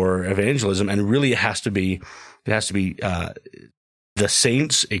evangelism. And really it has to be the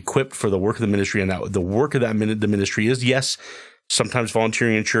saints equipped for the work of the ministry. And that the work of the ministry is, yes, sometimes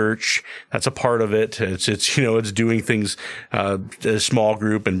volunteering in church. That's a part of it. It's doing things, a small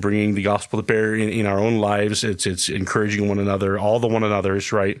group and bringing the gospel to bear in our own lives. It's encouraging one another, all the one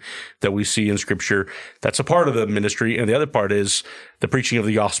another's, right, that we see in scripture. That's a part of the ministry. And the other part is the preaching of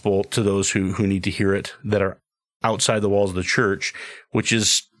the gospel to those who need to hear it, that are outside the walls of the church, which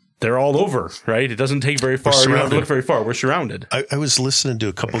is, they're all over, right? It doesn't take very far. You don't have to look very far. We're surrounded. I was listening to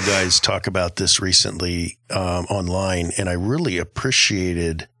a couple guys talk about this recently online, and I really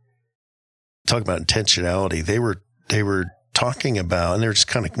appreciated talking about intentionality. They were talking about, and they're just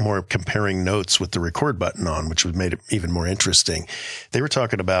kind of more comparing notes with the record button on, which would made it even more interesting. They were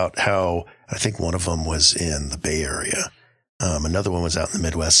talking about how, I think one of them was in the Bay Area. Another one was out in the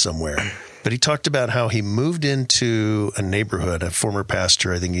Midwest somewhere. But he talked about how he moved into a neighborhood, a former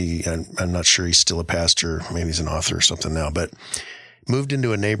pastor. I think I'm not sure he's still a pastor. Maybe he's an author or something now, but moved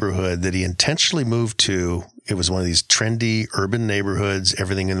into a neighborhood that he intentionally moved to. It was one of these trendy urban neighborhoods,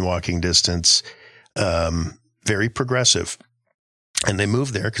 everything in walking distance, very progressive. And they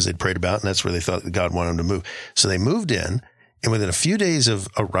moved there because they'd prayed about it, and that's where they thought that God wanted them to move. So they moved in, and within a few days of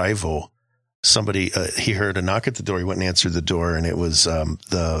arrival, somebody, he heard a knock at the door. He went and answered the door, and it was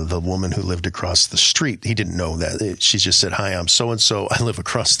the woman who lived across the street. He didn't know that. She just said, "Hi, I'm so-and-so. I live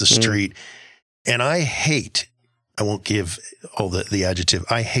across the street." And I won't give all the adjective,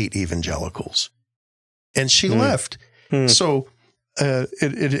 I hate evangelicals. And she left. So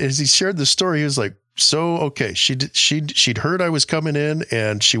as he shared the story, he was like, so, okay, she'd heard I was coming in,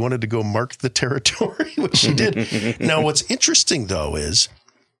 and she wanted to go mark the territory, which she did. Now, what's interesting, though, is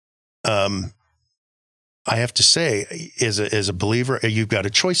I have to say, as a believer, you've got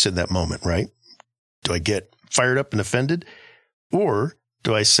a choice in that moment, right? Do I get fired up and offended? Or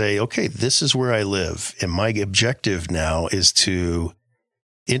do I say, okay, this is where I live, and my objective now is to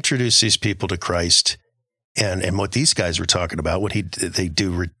introduce these people to Christ. And what these guys were talking about,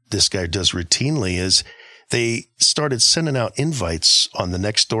 this guy does routinely, is they started sending out invites on the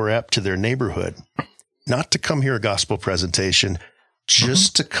Nextdoor app to their neighborhood, not to come hear a gospel presentation,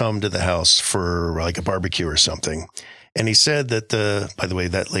 just to come to the house for like a barbecue or something. And he said that by the way,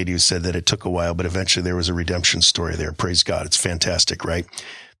 that lady who said that it took a while, but eventually there was a redemption story there. Praise God. It's fantastic, right?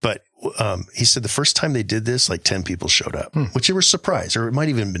 But he said the first time they did this, like 10 people showed up, which they were surprised, or it might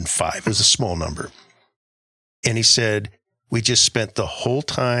even have been 5. It was a small number. And he said, we just spent the whole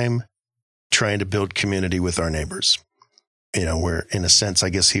time trying to build community with our neighbors. Where in a sense, I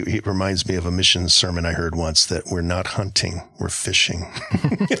guess he reminds me of a mission sermon I heard once, that we're not hunting, we're fishing.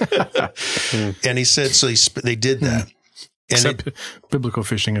 And he said, so they did that. Except biblical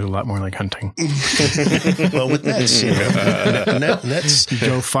fishing is a lot more like hunting. Well, with nets, nets. You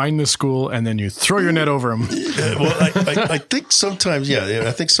go find the school and then you throw your net over them. Well, I think sometimes,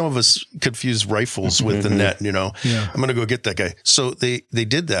 I think some of us confuse rifles with the net, I'm going to go get that guy. So they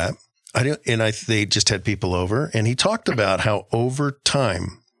did that. They just had people over, and he talked about how over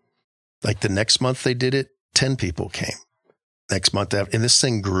time, like the next month they did it, 10 people came. Next month, and this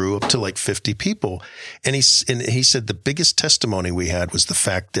thing grew up to like 50 people. And he said the biggest testimony we had was the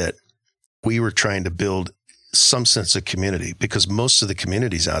fact that we were trying to build some sense of community, because most of the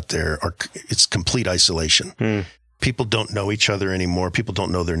communities out there it's complete isolation. People don't know each other anymore. People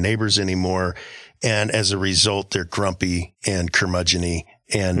don't know their neighbors anymore. And as a result, they're grumpy and curmudgeon-y.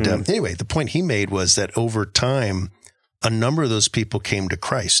 And anyway, the point he made was that over time, a number of those people came to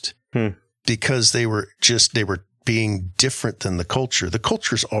Christ because they were being different than the culture. The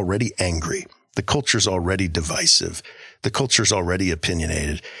culture's already angry. The culture's already divisive. The culture's already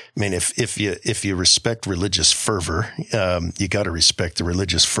opinionated. I mean, if you respect religious fervor, you got to respect the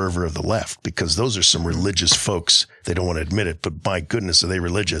religious fervor of the left, because those are some religious folks. They don't want to admit it, but my goodness, are they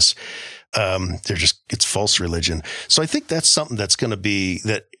religious? It's false religion. So I think that's something that's going to be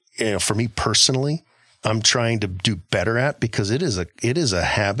that, for me personally, I'm trying to do better at, because it is a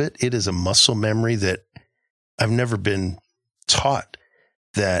habit. It is a muscle memory that I've never been taught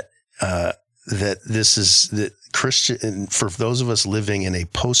that this is that Christian. For those of us living in a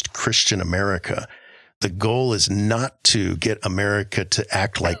post-Christian America, the goal is not to get America to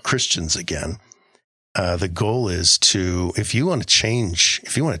act like Christians again. The goal is to, if you want to change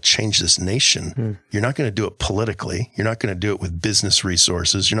this nation, you're not going to do it politically. You're not going to do it with business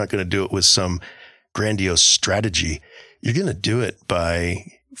resources. You're not going to do it with some grandiose strategy. You're going to do it by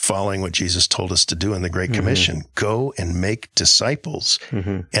following what Jesus told us to do in the Great Commission. Go and make disciples.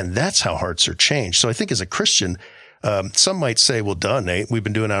 And that's how hearts are changed. So I think as a Christian, some might say, well, duh, Nate, we've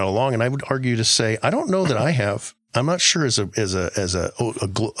been doing that all along. And I would argue to say, I don't know that I have. I'm not sure as a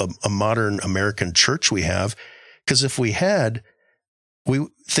modern American church we have, because if we had,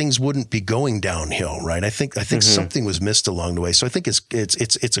 things wouldn't be going downhill, right? I think something was missed along the way. So I think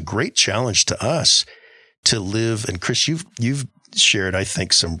it's a great challenge to us to live. And Chris, you've shared, I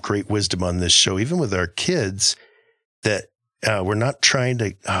think, some great wisdom on this show, even with our kids, that we're not trying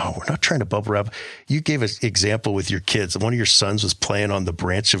to bubble wrap. You gave an example with your kids. One of your sons was playing on the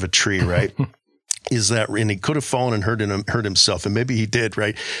branch of a tree, right? And he could have fallen and hurt himself, and maybe he did,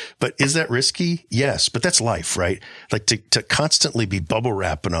 right? But is that risky? Yes, but that's life, right? Like to constantly be bubble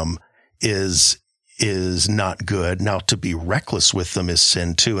wrapping them is not good. Now, to be reckless with them is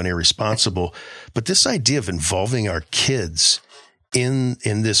sin too, and irresponsible. But this idea of involving our kids in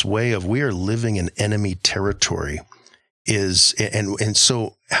this way of we are living in enemy territory and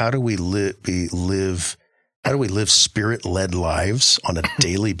so how do we live spirit-led lives on a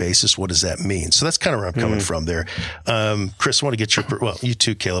daily basis? What does that mean? So that's kind of where I'm coming from there. Chris, I want to get you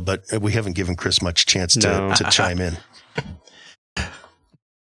too, Caleb, but we haven't given Chris much chance to chime in.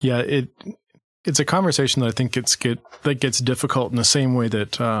 Yeah, it's a conversation that I think that gets difficult in the same way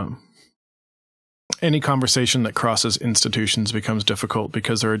that any conversation that crosses institutions becomes difficult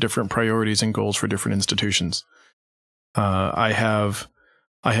because there are different priorities and goals for different institutions. I have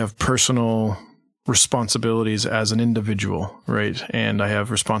personal responsibilities as an individual, right? And I have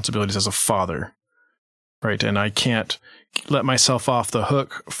responsibilities as a father, right? And I can't let myself off the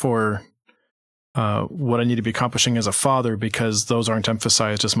hook for what I need to be accomplishing as a father because those aren't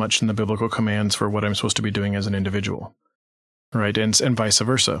emphasized as much in the biblical commands for what I'm supposed to be doing as an individual, right? And vice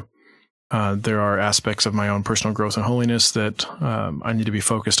versa. There are aspects of my own personal growth and holiness that I need to be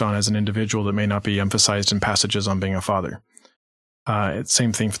focused on as an individual that may not be emphasized in passages on being a father.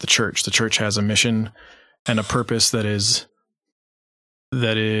 Same thing for the church. The church has a mission and a purpose that is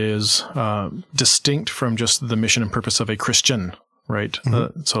distinct from just the mission and purpose of a Christian, right?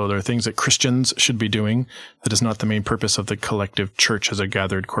 So there are things that Christians should be doing that is not the main purpose of the collective church as a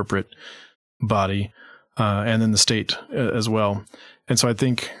gathered corporate body, and then the state as well. And so I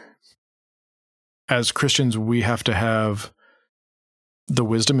think as Christians, we have to have the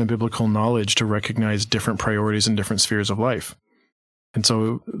wisdom and biblical knowledge to recognize different priorities in different spheres of life. And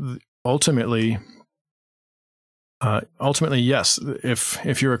so ultimately, yes,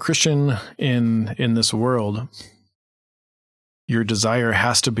 if you're a Christian in this world, your desire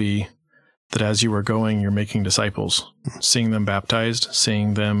has to be that as you are going, you're making disciples, seeing them baptized,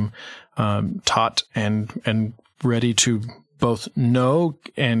 seeing them taught and ready to both know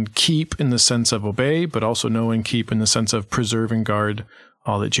and keep in the sense of obey, but also know and keep in the sense of preserve and guard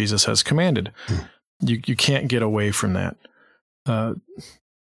all that Jesus has commanded. You can't get away from that.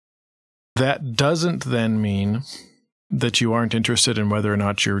 That doesn't then mean that you aren't interested in whether or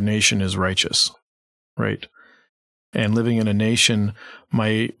not your nation is righteous, right? And living in a nation,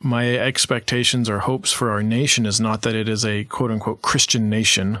 my expectations or hopes for our nation is not that it is a quote-unquote Christian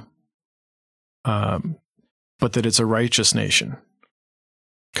nation, but that it's a righteous nation,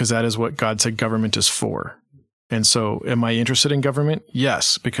 because that is what God said government is for. And so am I interested in government?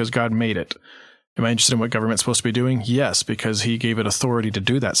 Yes, because God made it. Am I interested in what government's supposed to be doing? Yes, because he gave it authority to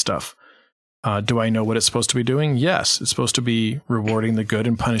do that stuff. Do I know what it's supposed to be doing? Yes, it's supposed to be rewarding the good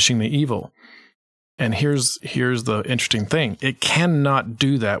and punishing the evil. And here's the interesting thing. It cannot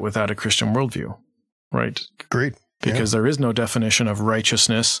do that without a Christian worldview, right? Great. Because there is no definition of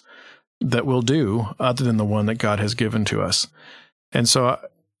righteousness that will do other than the one that God has given to us. And so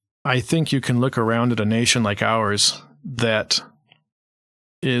I think you can look around at a nation like ours that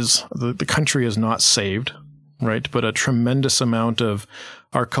is, the country is not saved, right? But a tremendous amount of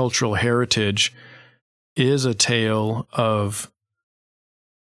our cultural heritage is a tale of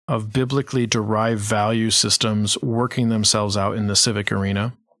biblically derived value systems working themselves out in the civic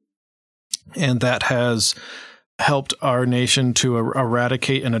arena. And that has helped our nation to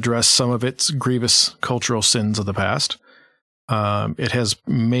eradicate and address some of its grievous cultural sins of the past. It has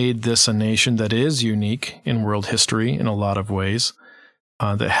made this a nation that is unique in world history in a lot of ways,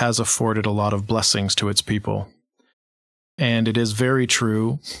 that has afforded a lot of blessings to its people. And it is very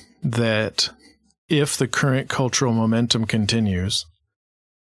true that if the current cultural momentum continues,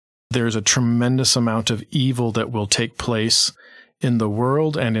 there's a tremendous amount of evil that will take place in the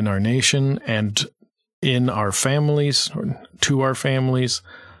world and in our nation and in our families, or to our families,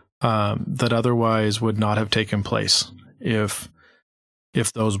 that otherwise would not have taken place if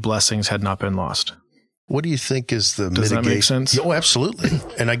those blessings had not been lost. What do you think is the Does mitigation? that make sense? Oh, absolutely.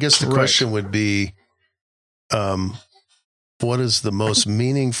 And I guess the question would be, what is the most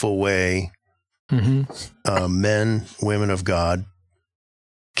meaningful way men, women of God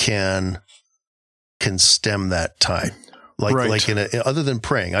can stem that tide? Like other than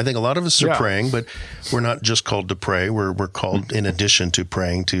praying. I think a lot of us are praying, but we're not just called to pray. We're called, in addition to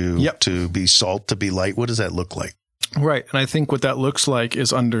praying, to be salt, to be light. What does that look like? Right. And I think what that looks like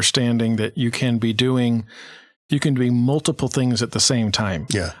is understanding that you can be doing multiple things at the same time.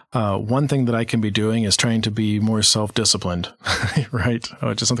 Yeah. One thing that I can be doing is trying to be more self-disciplined, right?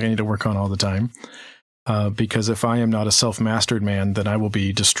 Which is something I need to work on all the time. Because if I am not a self-mastered man, then I will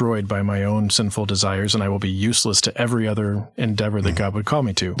be destroyed by my own sinful desires, and I will be useless to every other endeavor that God would call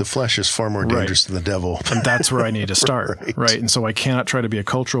me to. The flesh is far more dangerous than the devil. And that's where I need to start, right? And so I cannot try to be a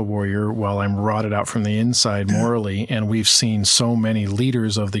cultural warrior while I'm rotted out from the inside morally. And we've seen so many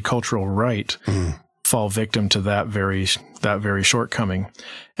leaders of the cultural right fall victim to that very shortcoming,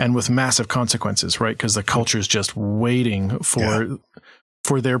 and with massive consequences, right? Because the culture is just waiting for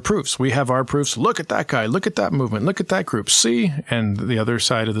their proofs. We have our proofs. Look at that guy. Look at that movement. Look at that group. See? And the other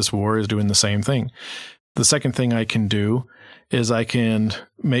side of this war is doing the same thing. The second thing I can do is I can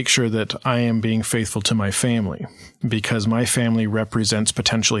make sure that I am being faithful to my family, because my family represents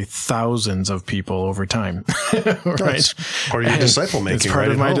potentially thousands of people over time. Right? It's part of your disciple making. It's part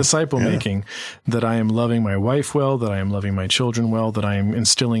of my disciple making, that I am loving my wife well, that I am loving my children well, that I am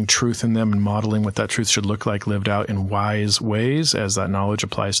instilling truth in them and modeling what that truth should look like lived out in wise ways as that knowledge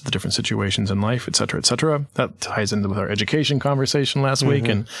applies to the different situations in life, et cetera, et cetera. That ties into with our education conversation last week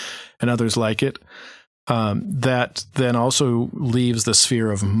and others like it. That then also leaves the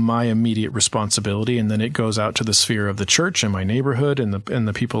sphere of my immediate responsibility, and then it goes out to the sphere of the church and my neighborhood and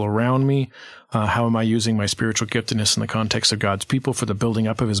the people around me. How am I using my spiritual giftedness in the context of God's people for the building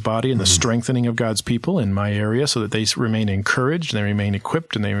up of His body and the strengthening of God's people in my area, so that they remain encouraged and they remain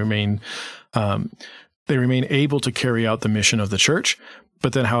equipped and they remain able to carry out the mission of the church.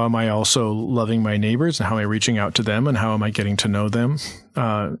 But then how am I also loving my neighbors, and how am I reaching out to them, and how am I getting to know them,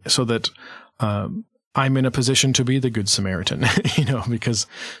 so that I'm in a position to be the Good Samaritan, because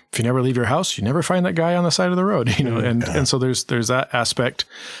if you never leave your house, you never find that guy on the side of the road, and so there's that aspect.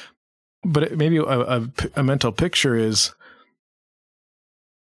 But maybe a mental picture is,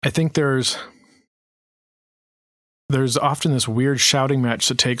 I think there's often this weird shouting match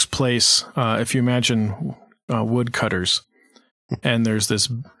that takes place. If you imagine woodcutters, and there's this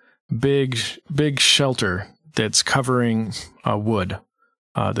big shelter that's covering wood.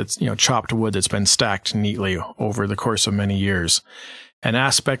 That's chopped wood that's been stacked neatly over the course of many years, and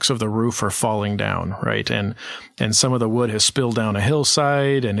aspects of the roof are falling down, right? And some of the wood has spilled down a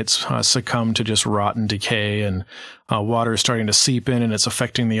hillside, and it's succumbed to just rot and decay, and water is starting to seep in, and it's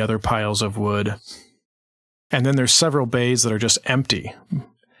affecting the other piles of wood. And then there's several bays that are just empty.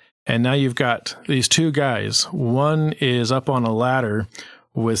 And now you've got these two guys. One is up on a ladder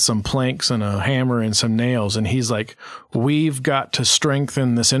with some planks and a hammer and some nails. And he's like, we've got to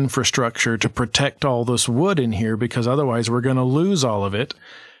strengthen this infrastructure to protect all this wood in here, because otherwise we're going to lose all of it.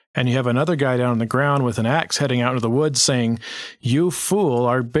 And you have another guy down on the ground with an axe heading out into the woods saying, you fool,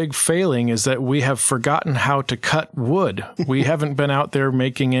 our big failing is that we have forgotten how to cut wood. We haven't been out there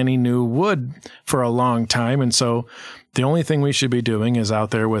making any new wood for a long time. And so the only thing we should be doing is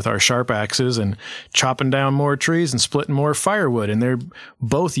out there with our sharp axes and chopping down more trees and splitting more firewood. And they're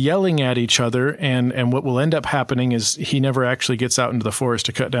both yelling at each other. And what will end up happening is he never actually gets out into the forest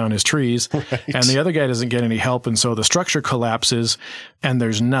to cut down his trees. Right. And the other guy doesn't get any help. And so the structure collapses and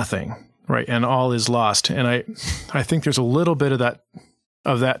there's nothing, right? And all is lost. And I think there's a little bit of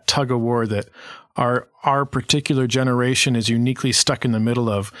that tug of war that our particular generation is uniquely stuck in the middle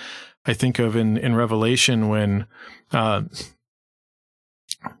of. I think of in Revelation when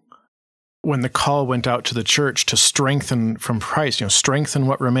the call went out to the church to strengthen from Christ, strengthen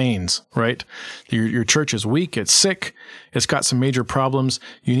what remains, right? Your church is weak, it's sick, it's got some major problems.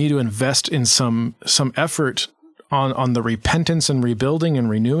 You need to invest in some effort on the repentance and rebuilding and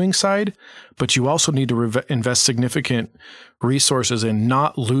renewing side, but you also need to invest significant resources in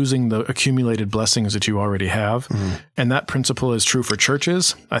not losing the accumulated blessings that you already have. Mm-hmm. And that principle is true for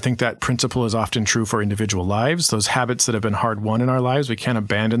churches. I think that principle is often true for individual lives. Those habits that have been hard won in our lives, we can't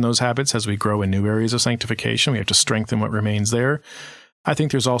abandon those habits as we grow in new areas of sanctification. We have to strengthen what remains there. I think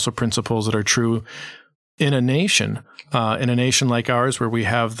there's also principles that are true in a nation like ours, where we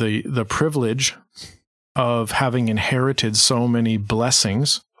have the privilege of having inherited so many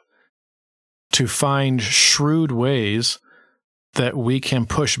blessings, to find shrewd ways that we can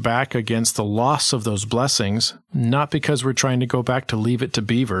push back against the loss of those blessings, not because we're trying to go back to leave it to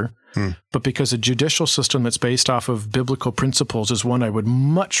Beaver, but because a judicial system that's based off of biblical principles is one I would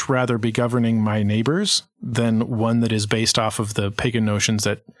much rather be governing my neighbors than one that is based off of the pagan notions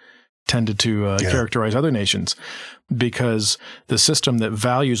that tended to characterize other nations. Because the system that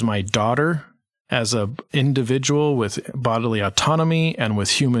values my daughter as an individual with bodily autonomy and with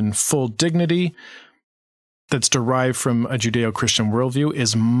human full dignity, that's derived from a Judeo-Christian worldview,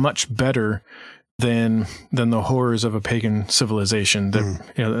 is much better than the horrors of a pagan civilization.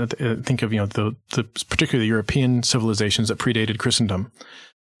 That think of the particularly European civilizations that predated Christendom.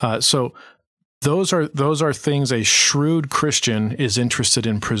 So those are things a shrewd Christian is interested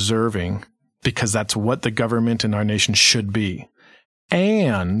in preserving, because that's what the government in our nation should be.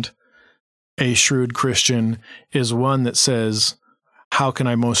 And a shrewd Christian is one that says, how can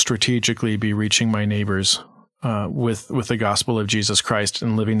I most strategically be reaching my neighbors with the gospel of Jesus Christ,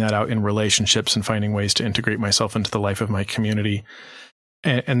 and living that out in relationships and finding ways to integrate myself into the life of my community.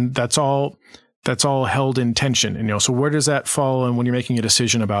 And that's all held in tension. And, so where does that fall? And when you're making a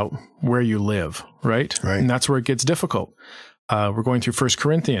decision about where you live, right? And that's where it gets difficult. We're going through 1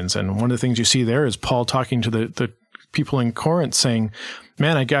 Corinthians, and one of the things you see there is Paul talking to the people in Corinth saying,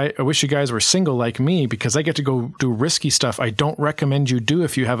 man, I wish you guys were single like me, because I get to go do risky stuff I don't recommend you do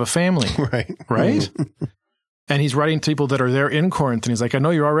if you have a family. Right? And he's writing to people that are there in Corinth, and he's like, I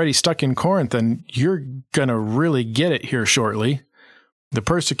know you're already stuck in Corinth, and you're going to really get it here shortly. The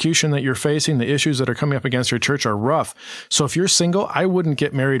persecution that you're facing, the issues that are coming up against your church are rough. So if you're single, I wouldn't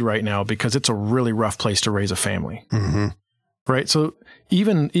get married right now, because it's a really rough place to raise a family. Right? So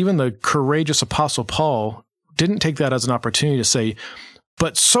even the courageous Apostle Paul didn't take that as an opportunity to say,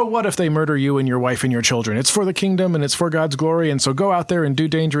 but so what if they murder you and your wife and your children? It's for the kingdom and it's for God's glory. And so go out there and do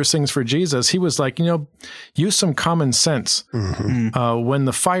dangerous things for Jesus. He was like, use some common sense. When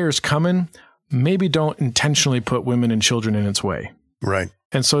the fire's coming, maybe don't intentionally put women and children in its way. Right.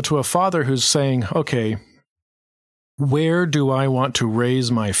 And so to a father who's saying, okay, where do I want to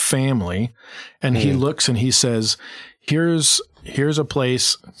raise my family? And he looks and he says, here's a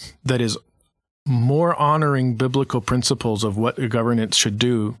place that is more honoring biblical principles of what a governance should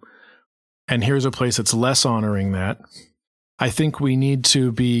do, and here's a place that's less honoring that. I think we need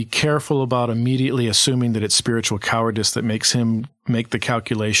to be careful about immediately assuming that it's spiritual cowardice that makes him make the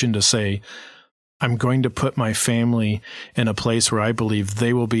calculation to say, I'm going to put my family in a place where I believe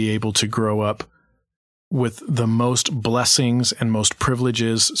they will be able to grow up with the most blessings and most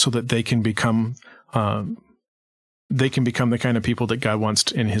privileges, so that they can become the kind of people that God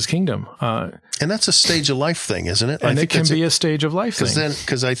wants in his kingdom. And that's a stage of life thing, isn't it? And it can be a stage of life thing.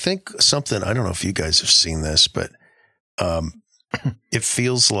 Because I think something, I don't know if you guys have seen this, but it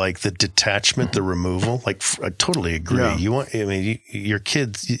feels like the detachment, the removal, like I totally agree. Yeah. Your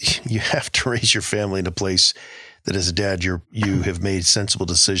kids, you have to raise your family in a place that as a dad, you have made sensible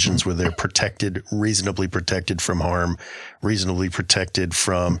decisions where they're protected, reasonably protected from harm, reasonably protected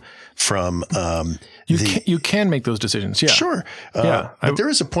from you can make those decisions. Yeah. Sure. But there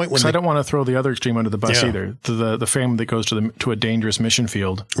is a point when I don't want to throw the other extreme under the bus either. The family that goes to a dangerous mission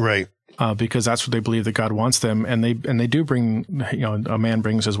field. Right. Because that's what they believe that God wants them. And they do bring, a man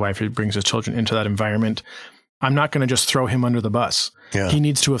brings his wife, he brings his children into that environment. I'm not going to just throw him under the bus. Yeah. He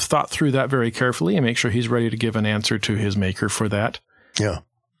needs to have thought through that very carefully and make sure he's ready to give an answer to his maker for that. Yeah.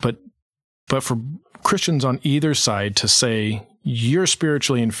 But for Christians on either side to say, you're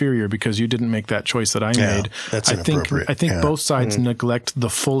spiritually inferior because you didn't make that choice that I made. That's inappropriate. I think both sides neglect the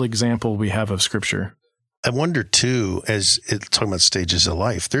full example we have of Scripture. I wonder too, as talking about stages of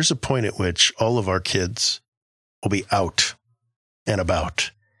life, there's a point at which all of our kids will be out and about.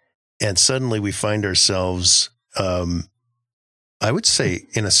 And suddenly we find ourselves, I would say,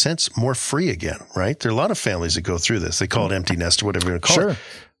 in a sense, more free again, right? There are a lot of families that go through this. They call it empty nest or whatever you want to call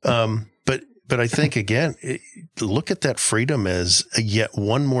it. But I think, again, look at that freedom as yet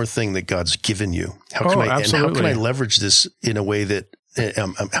one more thing that God's given you. How can I leverage this in a way that,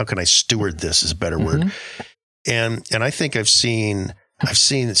 how can I steward this is a better word. And I think I've seen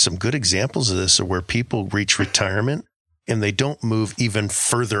some good examples of this where people reach retirement and they don't move even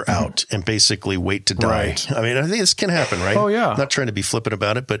further out and basically wait to die. Right. I mean, I think this can happen, right? Oh, yeah. I'm not trying to be flippant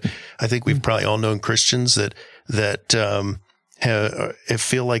about it, but I think we've probably all known Christians that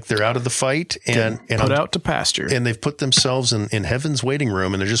feel like they're out of the fight and put out to pasture. And they've put themselves in heaven's waiting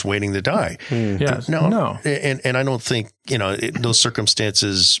room and they're just waiting to die. Yes. No. And I don't think, those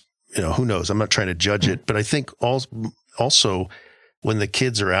circumstances, who knows? I'm not trying to judge it, but I think also when the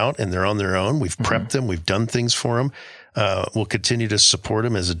kids are out and they're on their own, we've prepped them, we've done things for them. We'll continue to support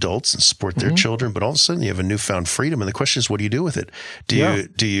them as adults and support their children, but all of a sudden you have a newfound freedom. And the question is, what do you do with it?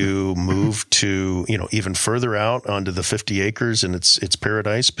 Do you move to, even further out onto the 50 acres and it's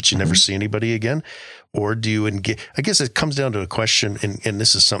paradise, but you never see anybody again? Or do you engage? I guess it comes down to a question, and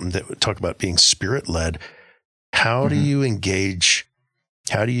this is something that we talk about being spirit led. How do you engage?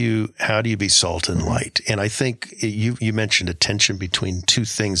 How do you be salt and light? And I think you mentioned a tension between two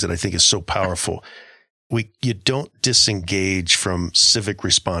things that I think is so powerful. You don't disengage from civic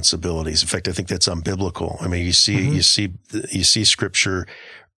responsibilities. In fact, I think that's unbiblical. I mean, you see scripture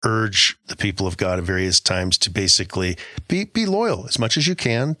urge the people of God at various times to basically be loyal as much as you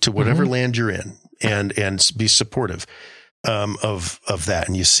can to whatever land you're in, and be supportive of that.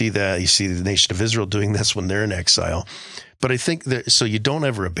 And you see the nation of Israel doing this when they're in exile. But I think so you don't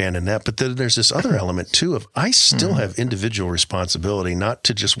ever abandon that. But then there's this other element too of I still have individual responsibility, not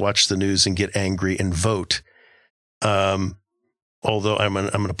to just watch the news and get angry and vote. Although I'm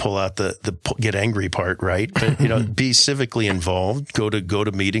going to pull out the get angry part, right? But be civically involved, go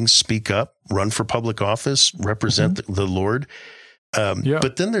to meetings, speak up, run for public office, represent the Lord.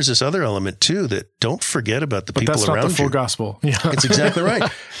 But then there's this other element too that don't forget about the people around you. But that's not the full gospel. Yeah, it's exactly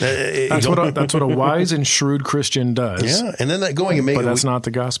right. That's what a wise and shrewd Christian does. Yeah, and then that going and but that's not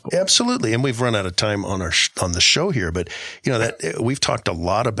the gospel. Absolutely, and we've run out of time on the show here. But that we've talked a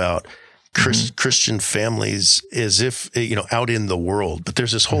lot about Christian families as if out in the world. But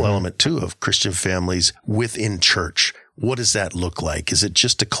there's this whole element too of Christian families within church. What does that look like? Is it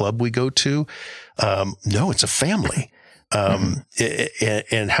just a club we go to? No, it's a family.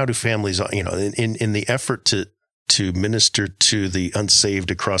 And how do families, in the effort to minister to the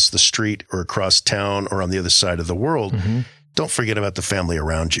unsaved across the street or across town or on the other side of the world, don't forget about the family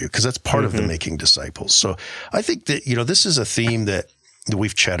around you, because that's part of the making disciples. So I think that, this is a theme that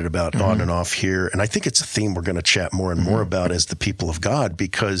we've chatted about on and off here. And I think it's a theme we're going to chat more and more about as the people of God,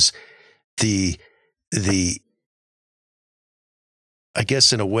 because I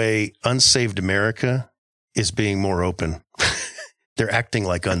guess in a way, unsaved America is being more open. They're acting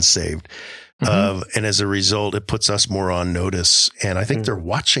like unsaved. And as a result, it puts us more on notice. And I think they're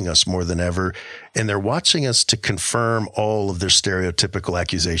watching us more than ever. And they're watching us to confirm all of their stereotypical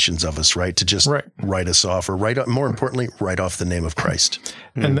accusations of us, right? To just write us off, or more importantly, write off the name of Christ.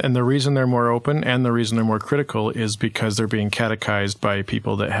 And the reason they're more open and the reason they're more critical is because they're being catechized by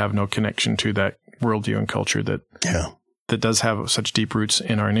people that have no connection to that worldview and culture that does have such deep roots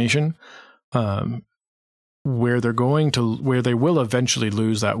in our nation. Where they will eventually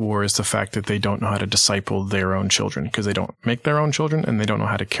lose that war is the fact that they don't know how to disciple their own children, because they don't make their own children and they don't know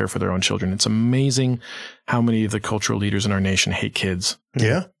how to care for their own children. It's amazing how many of the cultural leaders in our nation hate kids.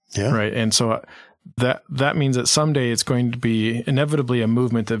 Yeah. Yeah. Right. And so that means that someday it's going to be inevitably a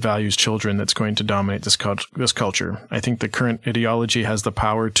movement that values children that's going to dominate this culture. I think the current ideology has the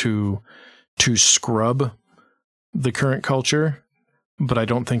power to scrub the current culture, but I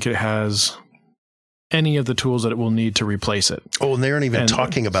don't think it has any of the tools that it will need to replace it. Oh, and they aren't even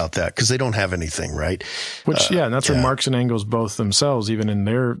talking about that because they don't have anything, right? Which, and that's where Marx and Engels both themselves, even in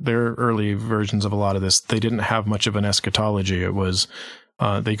their early versions of a lot of this, they didn't have much of an eschatology. It was,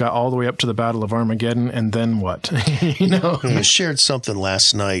 they got all the way up to the Battle of Armageddon, and then what? You shared something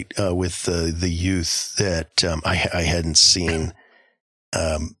last night with the youth that I hadn't seen.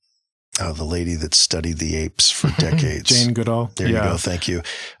 The lady that studied the apes for decades. Jane Goodall. There you go. Thank you.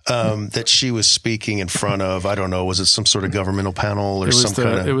 That she was speaking in front of, I don't know, was it some sort of governmental panel or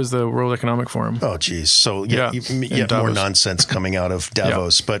It was the World Economic Forum. Oh, geez. So yet more nonsense coming out of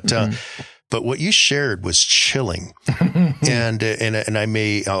Davos. But what you shared was chilling. and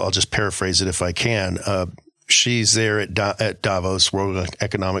I'll just paraphrase it if I can. She's there at Davos, World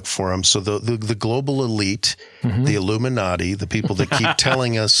Economic Forum. So the global elite, the Illuminati, the people that keep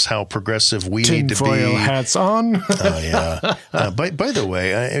telling us how progressive we need to be. Tinfoil hats on. By the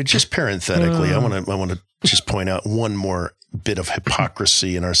way, just parenthetically, I want to just point out one more bit of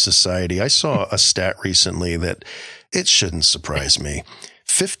hypocrisy in our society. I saw a stat recently that it shouldn't surprise me.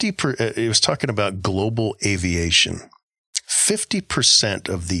 It was talking about global aviation. 50%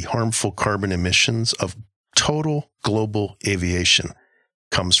 of the harmful carbon emissions of total global aviation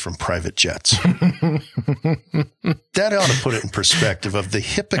comes from private jets. That ought to put it in perspective of the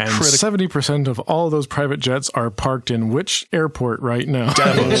hypocritical. And 70% of all of those private jets are parked in which airport right now?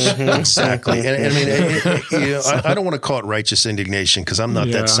 Davos. Exactly. And I mean, I don't want to call it righteous indignation because I'm not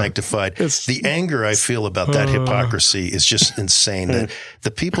that sanctified. The anger I feel about that hypocrisy is just insane. That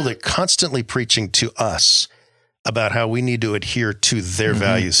the people that constantly preaching to us about how we need to adhere to their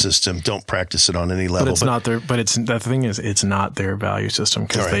value system. Don't practice it on any level. But it's not their. But it's the thing is, it's not their value system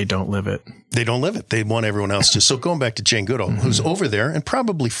because they don't live it. They don't live it. They want everyone else to. So going back to Jane Goodall, who's over there and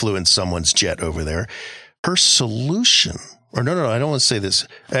probably flew in someone's jet over there, her solution. Or no, I don't want to say this.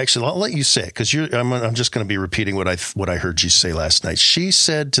 Actually, I'll let you say it because I'm just going to be repeating what I heard you say last night. She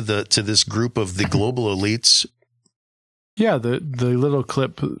said to this group of the global elites. Yeah, the little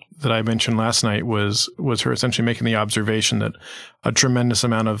clip that I mentioned last night was her essentially making the observation that a tremendous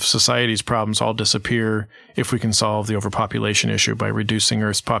amount of society's problems all disappear if we can solve the overpopulation issue by reducing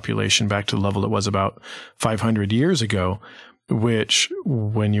Earth's population back to the level it was about 500 years ago, which,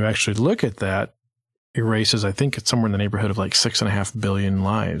 when you actually look at that, erases, I think it's somewhere in the neighborhood of like 6.5 billion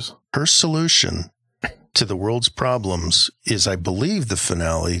lives. Her solution to the world's problems is, I believe, the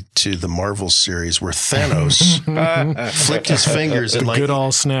finale to the Marvel series where Thanos flicked his fingers and good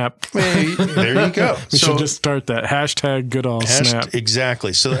all snap. Hey, there you go. We should just start that hashtag good all snap.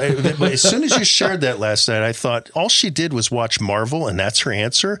 Exactly. So as soon as you shared that last night, I thought all she did was watch Marvel and that's her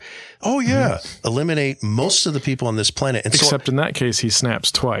answer. Oh yeah. Eliminate most of the people on this planet. And except in that case, he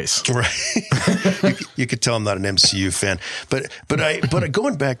snaps twice. Right. you could tell I'm not an MCU fan, but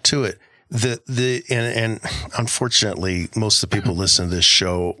going back to it, and unfortunately, most of the people listen to this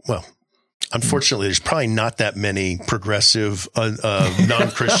show. Well, unfortunately, there's probably not that many progressive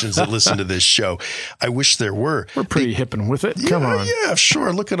non-Christians that listen to this show. I wish there were. We're pretty hip and with it. Come on. Yeah,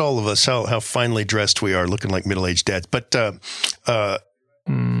 sure. Look at all of us, how finely dressed we are, looking like middle-aged dads. But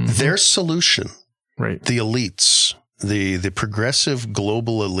their solution, right? The elites, the progressive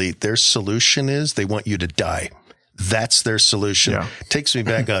global elite, their solution is they want you to die. That's their solution. Yeah. Takes me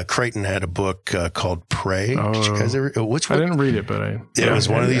back. Creighton had a book called Pray. Did you guys ever? Which I didn't read it, but it was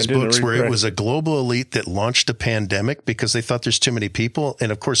one of these books where it was a global elite that launched a pandemic because they thought there's too many people,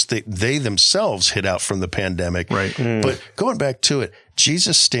 and of course they themselves hid out from the pandemic. Right. But going back to it,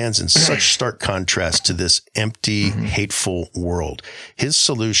 Jesus stands in such stark contrast to this empty, hateful world. His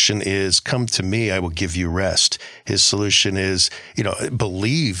solution is, come to me, I will give you rest. His solution is,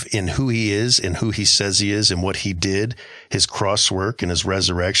 believe in who he is and who he says he is and what he did, his cross work and his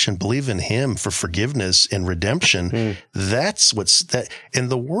resurrection. Believe in him for forgiveness and redemption. That's what's that in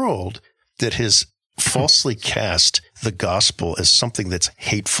the world that has falsely cast the gospel as something that's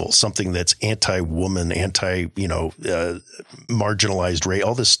hateful, something that's anti-woman, marginalized race,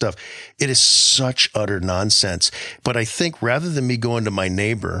 all this stuff. It is such utter nonsense. But I think rather than me going to my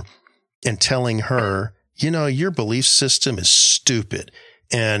neighbor and telling her, your belief system is stupid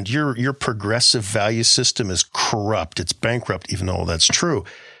and your progressive value system is corrupt, it's bankrupt, even though that's true.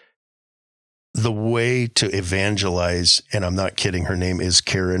 The way to evangelize, and I'm not kidding, her name is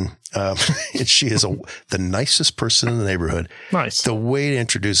Karen. And she is the nicest person in the neighborhood. Nice. The way to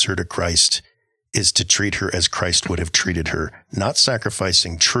introduce her to Christ is to treat her as Christ would have treated her, not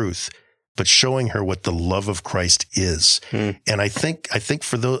sacrificing truth, but showing her what the love of Christ is. And I think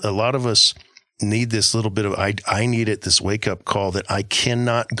for a lot of us need this little bit of, I need it, this wake up call that I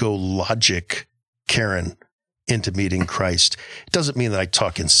cannot go logic Karen into meeting Christ. It doesn't mean that I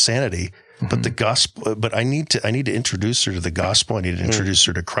talk insanity. But the gospel, but I need to introduce her to the gospel. I need to introduce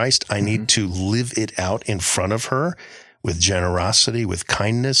her to Christ. I need to live it out in front of her with generosity, with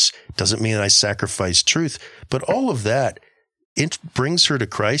kindness. Doesn't mean that I sacrifice truth, but all of that, it brings her to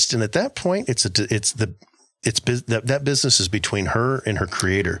Christ. And at that point, that business is between her and her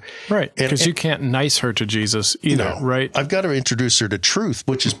creator. Right. Because you can't nice her to Jesus either, right? I've got to introduce her to truth,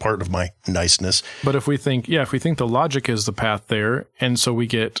 which is part of my niceness. But if we think the logic is the path there, and so we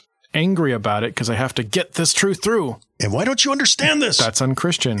get angry about it because I have to get this truth through. And why don't you understand this? That's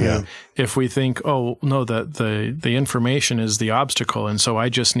unchristian. Yeah. If we think, oh, no, the information is the obstacle, and so I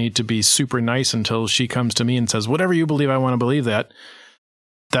just need to be super nice until she comes to me and says, whatever you believe, I want to believe that.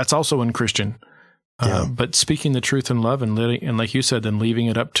 That's also unchristian. Yeah. But speaking the truth in love and like you said, then leaving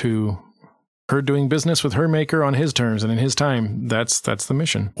it up to her doing business with her maker on his terms and in his time, that's the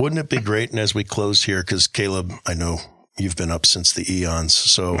mission. Wouldn't it be great? And as we close here, because Caleb, I know you've been up since the eons,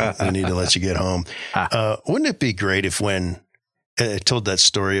 so we need to let you get home. Wouldn't it be great if when I told that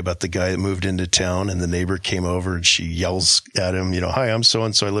story about the guy that moved into town and the neighbor came over and she yells at him, hi, I'm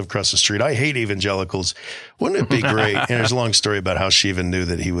so-and-so, I live across the street. I hate evangelicals. Wouldn't it be great? And there's a long story about how she even knew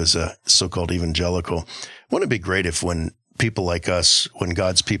that he was a so-called evangelical. Wouldn't it be great if when people like us, when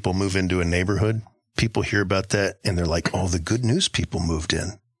God's people move into a neighborhood, people hear about that and they're like, oh, the good news people moved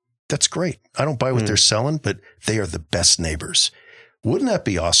in. That's great. I don't buy what they're selling, but they are the best neighbors. Wouldn't that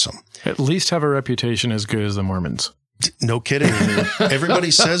be awesome? At least have a reputation as good as the Mormons. No kidding.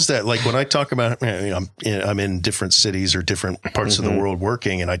 Everybody says that. Like when I talk about, I'm in different cities or different parts of the world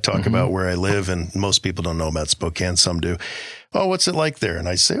working, and I talk about where I live, and most people don't know about Spokane. Some do. Oh, what's it like there? And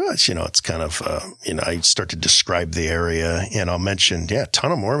I say, well, it's kind of, I start to describe the area, and I'll mention, a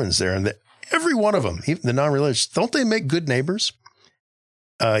ton of Mormons there, and every one of them, even the non-religious, don't they make good neighbors?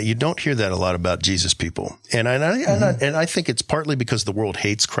 You don't hear that a lot about Jesus people. And I think it's partly because the world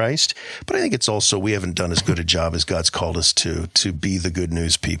hates Christ, but I think it's also we haven't done as good a job as God's called us to be the good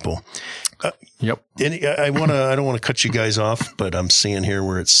news people. Yep. And I don't want to cut you guys off, but I'm seeing here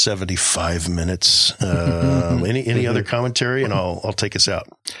we're at 75 minutes. Any other commentary, and I'll take us out.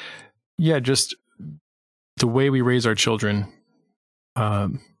 Yeah, just the way we raise our children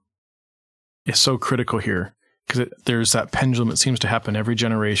is so critical here. Because there's that pendulum that seems to happen every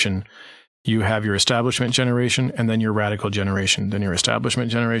generation. You have your establishment generation, and then your radical generation, then your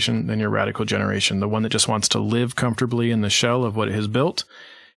establishment generation, then your radical generation. The one that just wants to live comfortably in the shell of what it has built,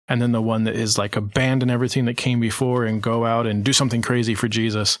 and then the one that is like abandon everything that came before and go out and do something crazy for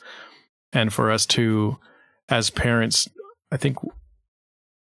Jesus. And for us to, as parents, I think,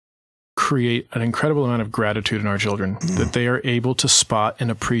 create an incredible amount of gratitude in our children, that they are able to spot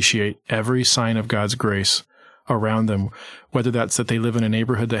and appreciate every sign of God's grace around them, whether that's that they live in a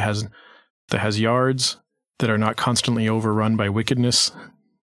neighborhood that has yards that are not constantly overrun by wickedness.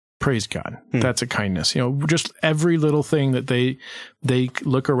 Praise God. That's a kindness. Just every little thing that they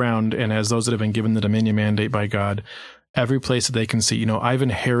look around, and as those that have been given the dominion mandate by God, every place that they can see, I've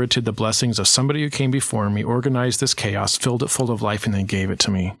inherited the blessings of somebody who came before me, organized this chaos, filled it full of life, and then gave it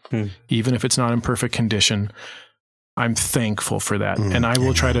to me. Even if it's not in perfect condition, I'm thankful for that. And I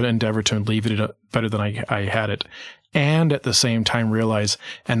will try to endeavor to leave it up better than I had it. And at the same time realize,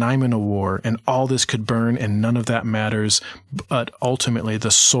 and I'm in a war, and all this could burn, and none of that matters, but ultimately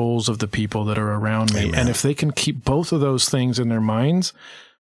the souls of the people that are around me. Amen. And if they can keep both of those things in their minds,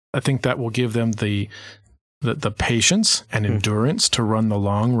 I think that will give them the patience and endurance to run the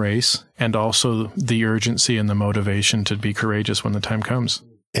long race, and also the urgency and the motivation to be courageous when the time comes.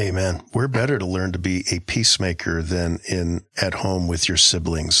 Amen. We're better to learn to be a peacemaker than at home with your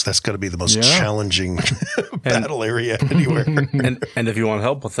siblings. That's got to be the most challenging battle area anywhere. And if you want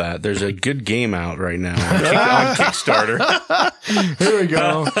help with that, there's a good game out right now on Kickstarter. Here we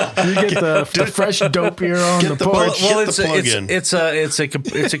go. You get the fresh dope here on the porch. Well, it's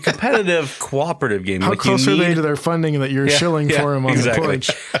a competitive cooperative game. How close are they to their funding that you're shilling for them on the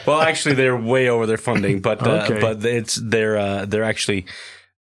porch? Well, actually, they're way over their funding, but they're actually.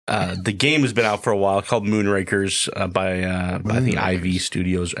 The game has been out for a while, called Moonrakers by I think IV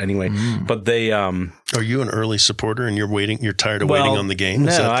Studios. Anyway, but they are you an early supporter and you're tired of waiting on the game?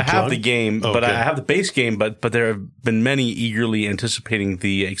 No, I have the game, but I have the base game. But there have been many eagerly anticipating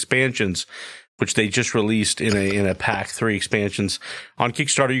the expansions, which they just released in a pack, 3 expansions on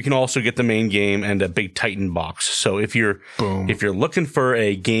Kickstarter. You can also get the main game and a big Titan box. So if you're looking for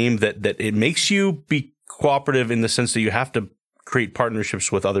a game that it makes you be cooperative in the sense that you have to create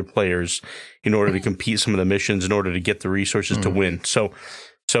partnerships with other players in order to compete some of the missions, in order to get the resources to win. So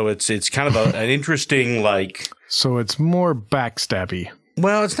it's kind of an interesting, like. So it's more backstabby.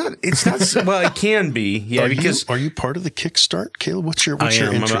 Well, it's not. Well, it can be. Yeah. Are you part of the Kickstart, Caleb? What's your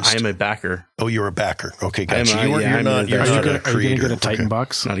interest? I am a backer. Oh, you're a backer. Okay, gotcha. You're not a creator. Are you going to get a Titan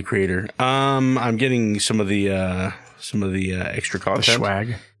box? Not a creator. I'm getting some of the extra content, the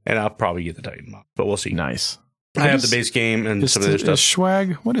swag, and I'll probably get the Titan box, but we'll see. Nice. I have the base game and some of the other stuff.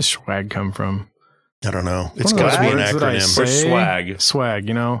 Swag? What does swag come from? I don't know. It's got to be an acronym. Or swag.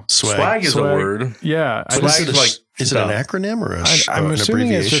 Swag, Swag is a word. Yeah. Is it an acronym or I'm assuming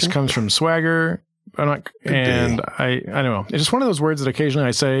abbreviation? It just comes from swagger. I don't know. It's just one of those words that occasionally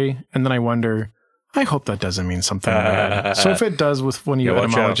I say, and then I wonder, I hope that doesn't mean something bad. So if it does, with one of you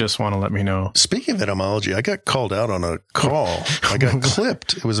etymologists want to let me know. Speaking of etymology, I got called out on a call. I got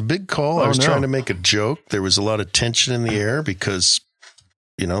clipped. It was a big call. I was trying to make a joke. There was a lot of tension in the air because,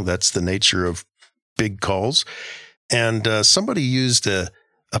 that's the nature of big calls. And somebody used a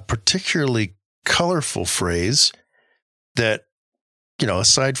particularly colorful phrase that,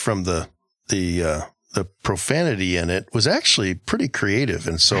 aside from the profanity in it, was actually pretty creative.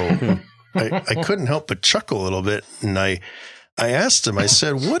 And so I couldn't help but chuckle a little bit. And I asked him, I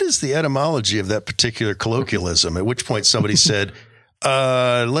said, what is the etymology of that particular colloquialism? At which point somebody said,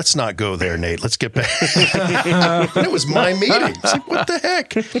 let's not go there, Nate. Let's get back. And it was my meeting. It's like, what the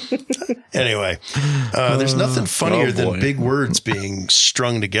heck? Anyway, there's nothing funnier than big words being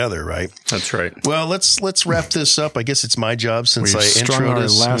strung together, right? That's right. Well, let's wrap this up. I guess it's my job since I strung our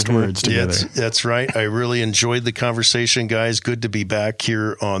introed last words together. Yeah, that's right. I really enjoyed the conversation, guys. Good to be back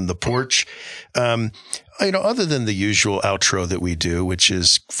here on the porch. other than the usual outro that we do, which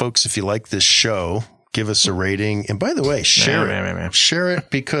is, folks, if you like this show, give us a rating. And by the way, share it. Share it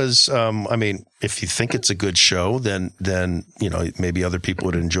because, if you think it's a good show, then maybe other people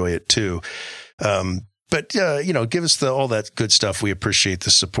would enjoy it too. But give us all that good stuff. We appreciate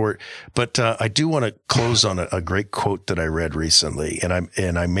the support. But I do want to close on a great quote that I read recently,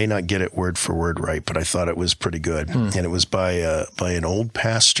 and I may not get it word for word right, but I thought it was pretty good. And it was by an old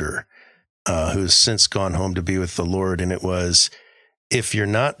pastor who's since gone home to be with the Lord. And it was, if you're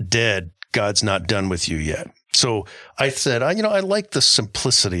not dead, God's not done with you yet. So I said, I like the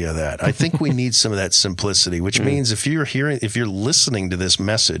simplicity of that. I think we need some of that simplicity, which means if you're listening to this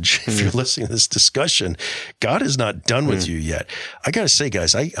message, if you're listening to this discussion, God is not done with you yet. I got to say,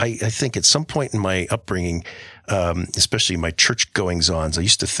 guys, I think at some point in my upbringing, especially my church goings-ons, I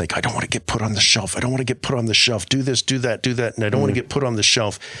used to think, I don't want to get put on the shelf. I don't want to get put on the shelf. Do this, do that, and I don't want to get put on the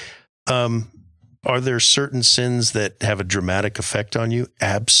shelf. Are there certain sins that have a dramatic effect on you?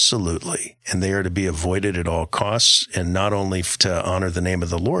 Absolutely. And they are to be avoided at all costs, and not only to honor the name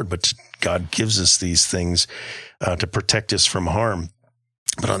of the Lord, but God gives us these things to protect us from harm.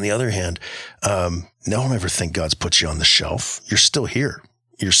 But on the other hand, don't ever think God's put you on the shelf. You're still here.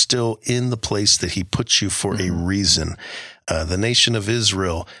 You're still in the place that he put you for a reason. The nation of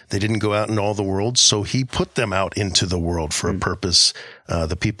Israel, they didn't go out in all the world, so he put them out into the world for a purpose.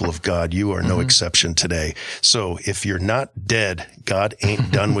 The people of God, you are no exception today. So if you're not dead, God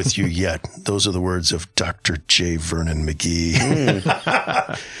ain't done with you yet. Those are the words of Dr. J. Vernon McGee.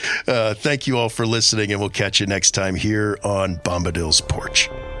 Thank you all for listening, and we'll catch you next time here on Bombadil's Porch.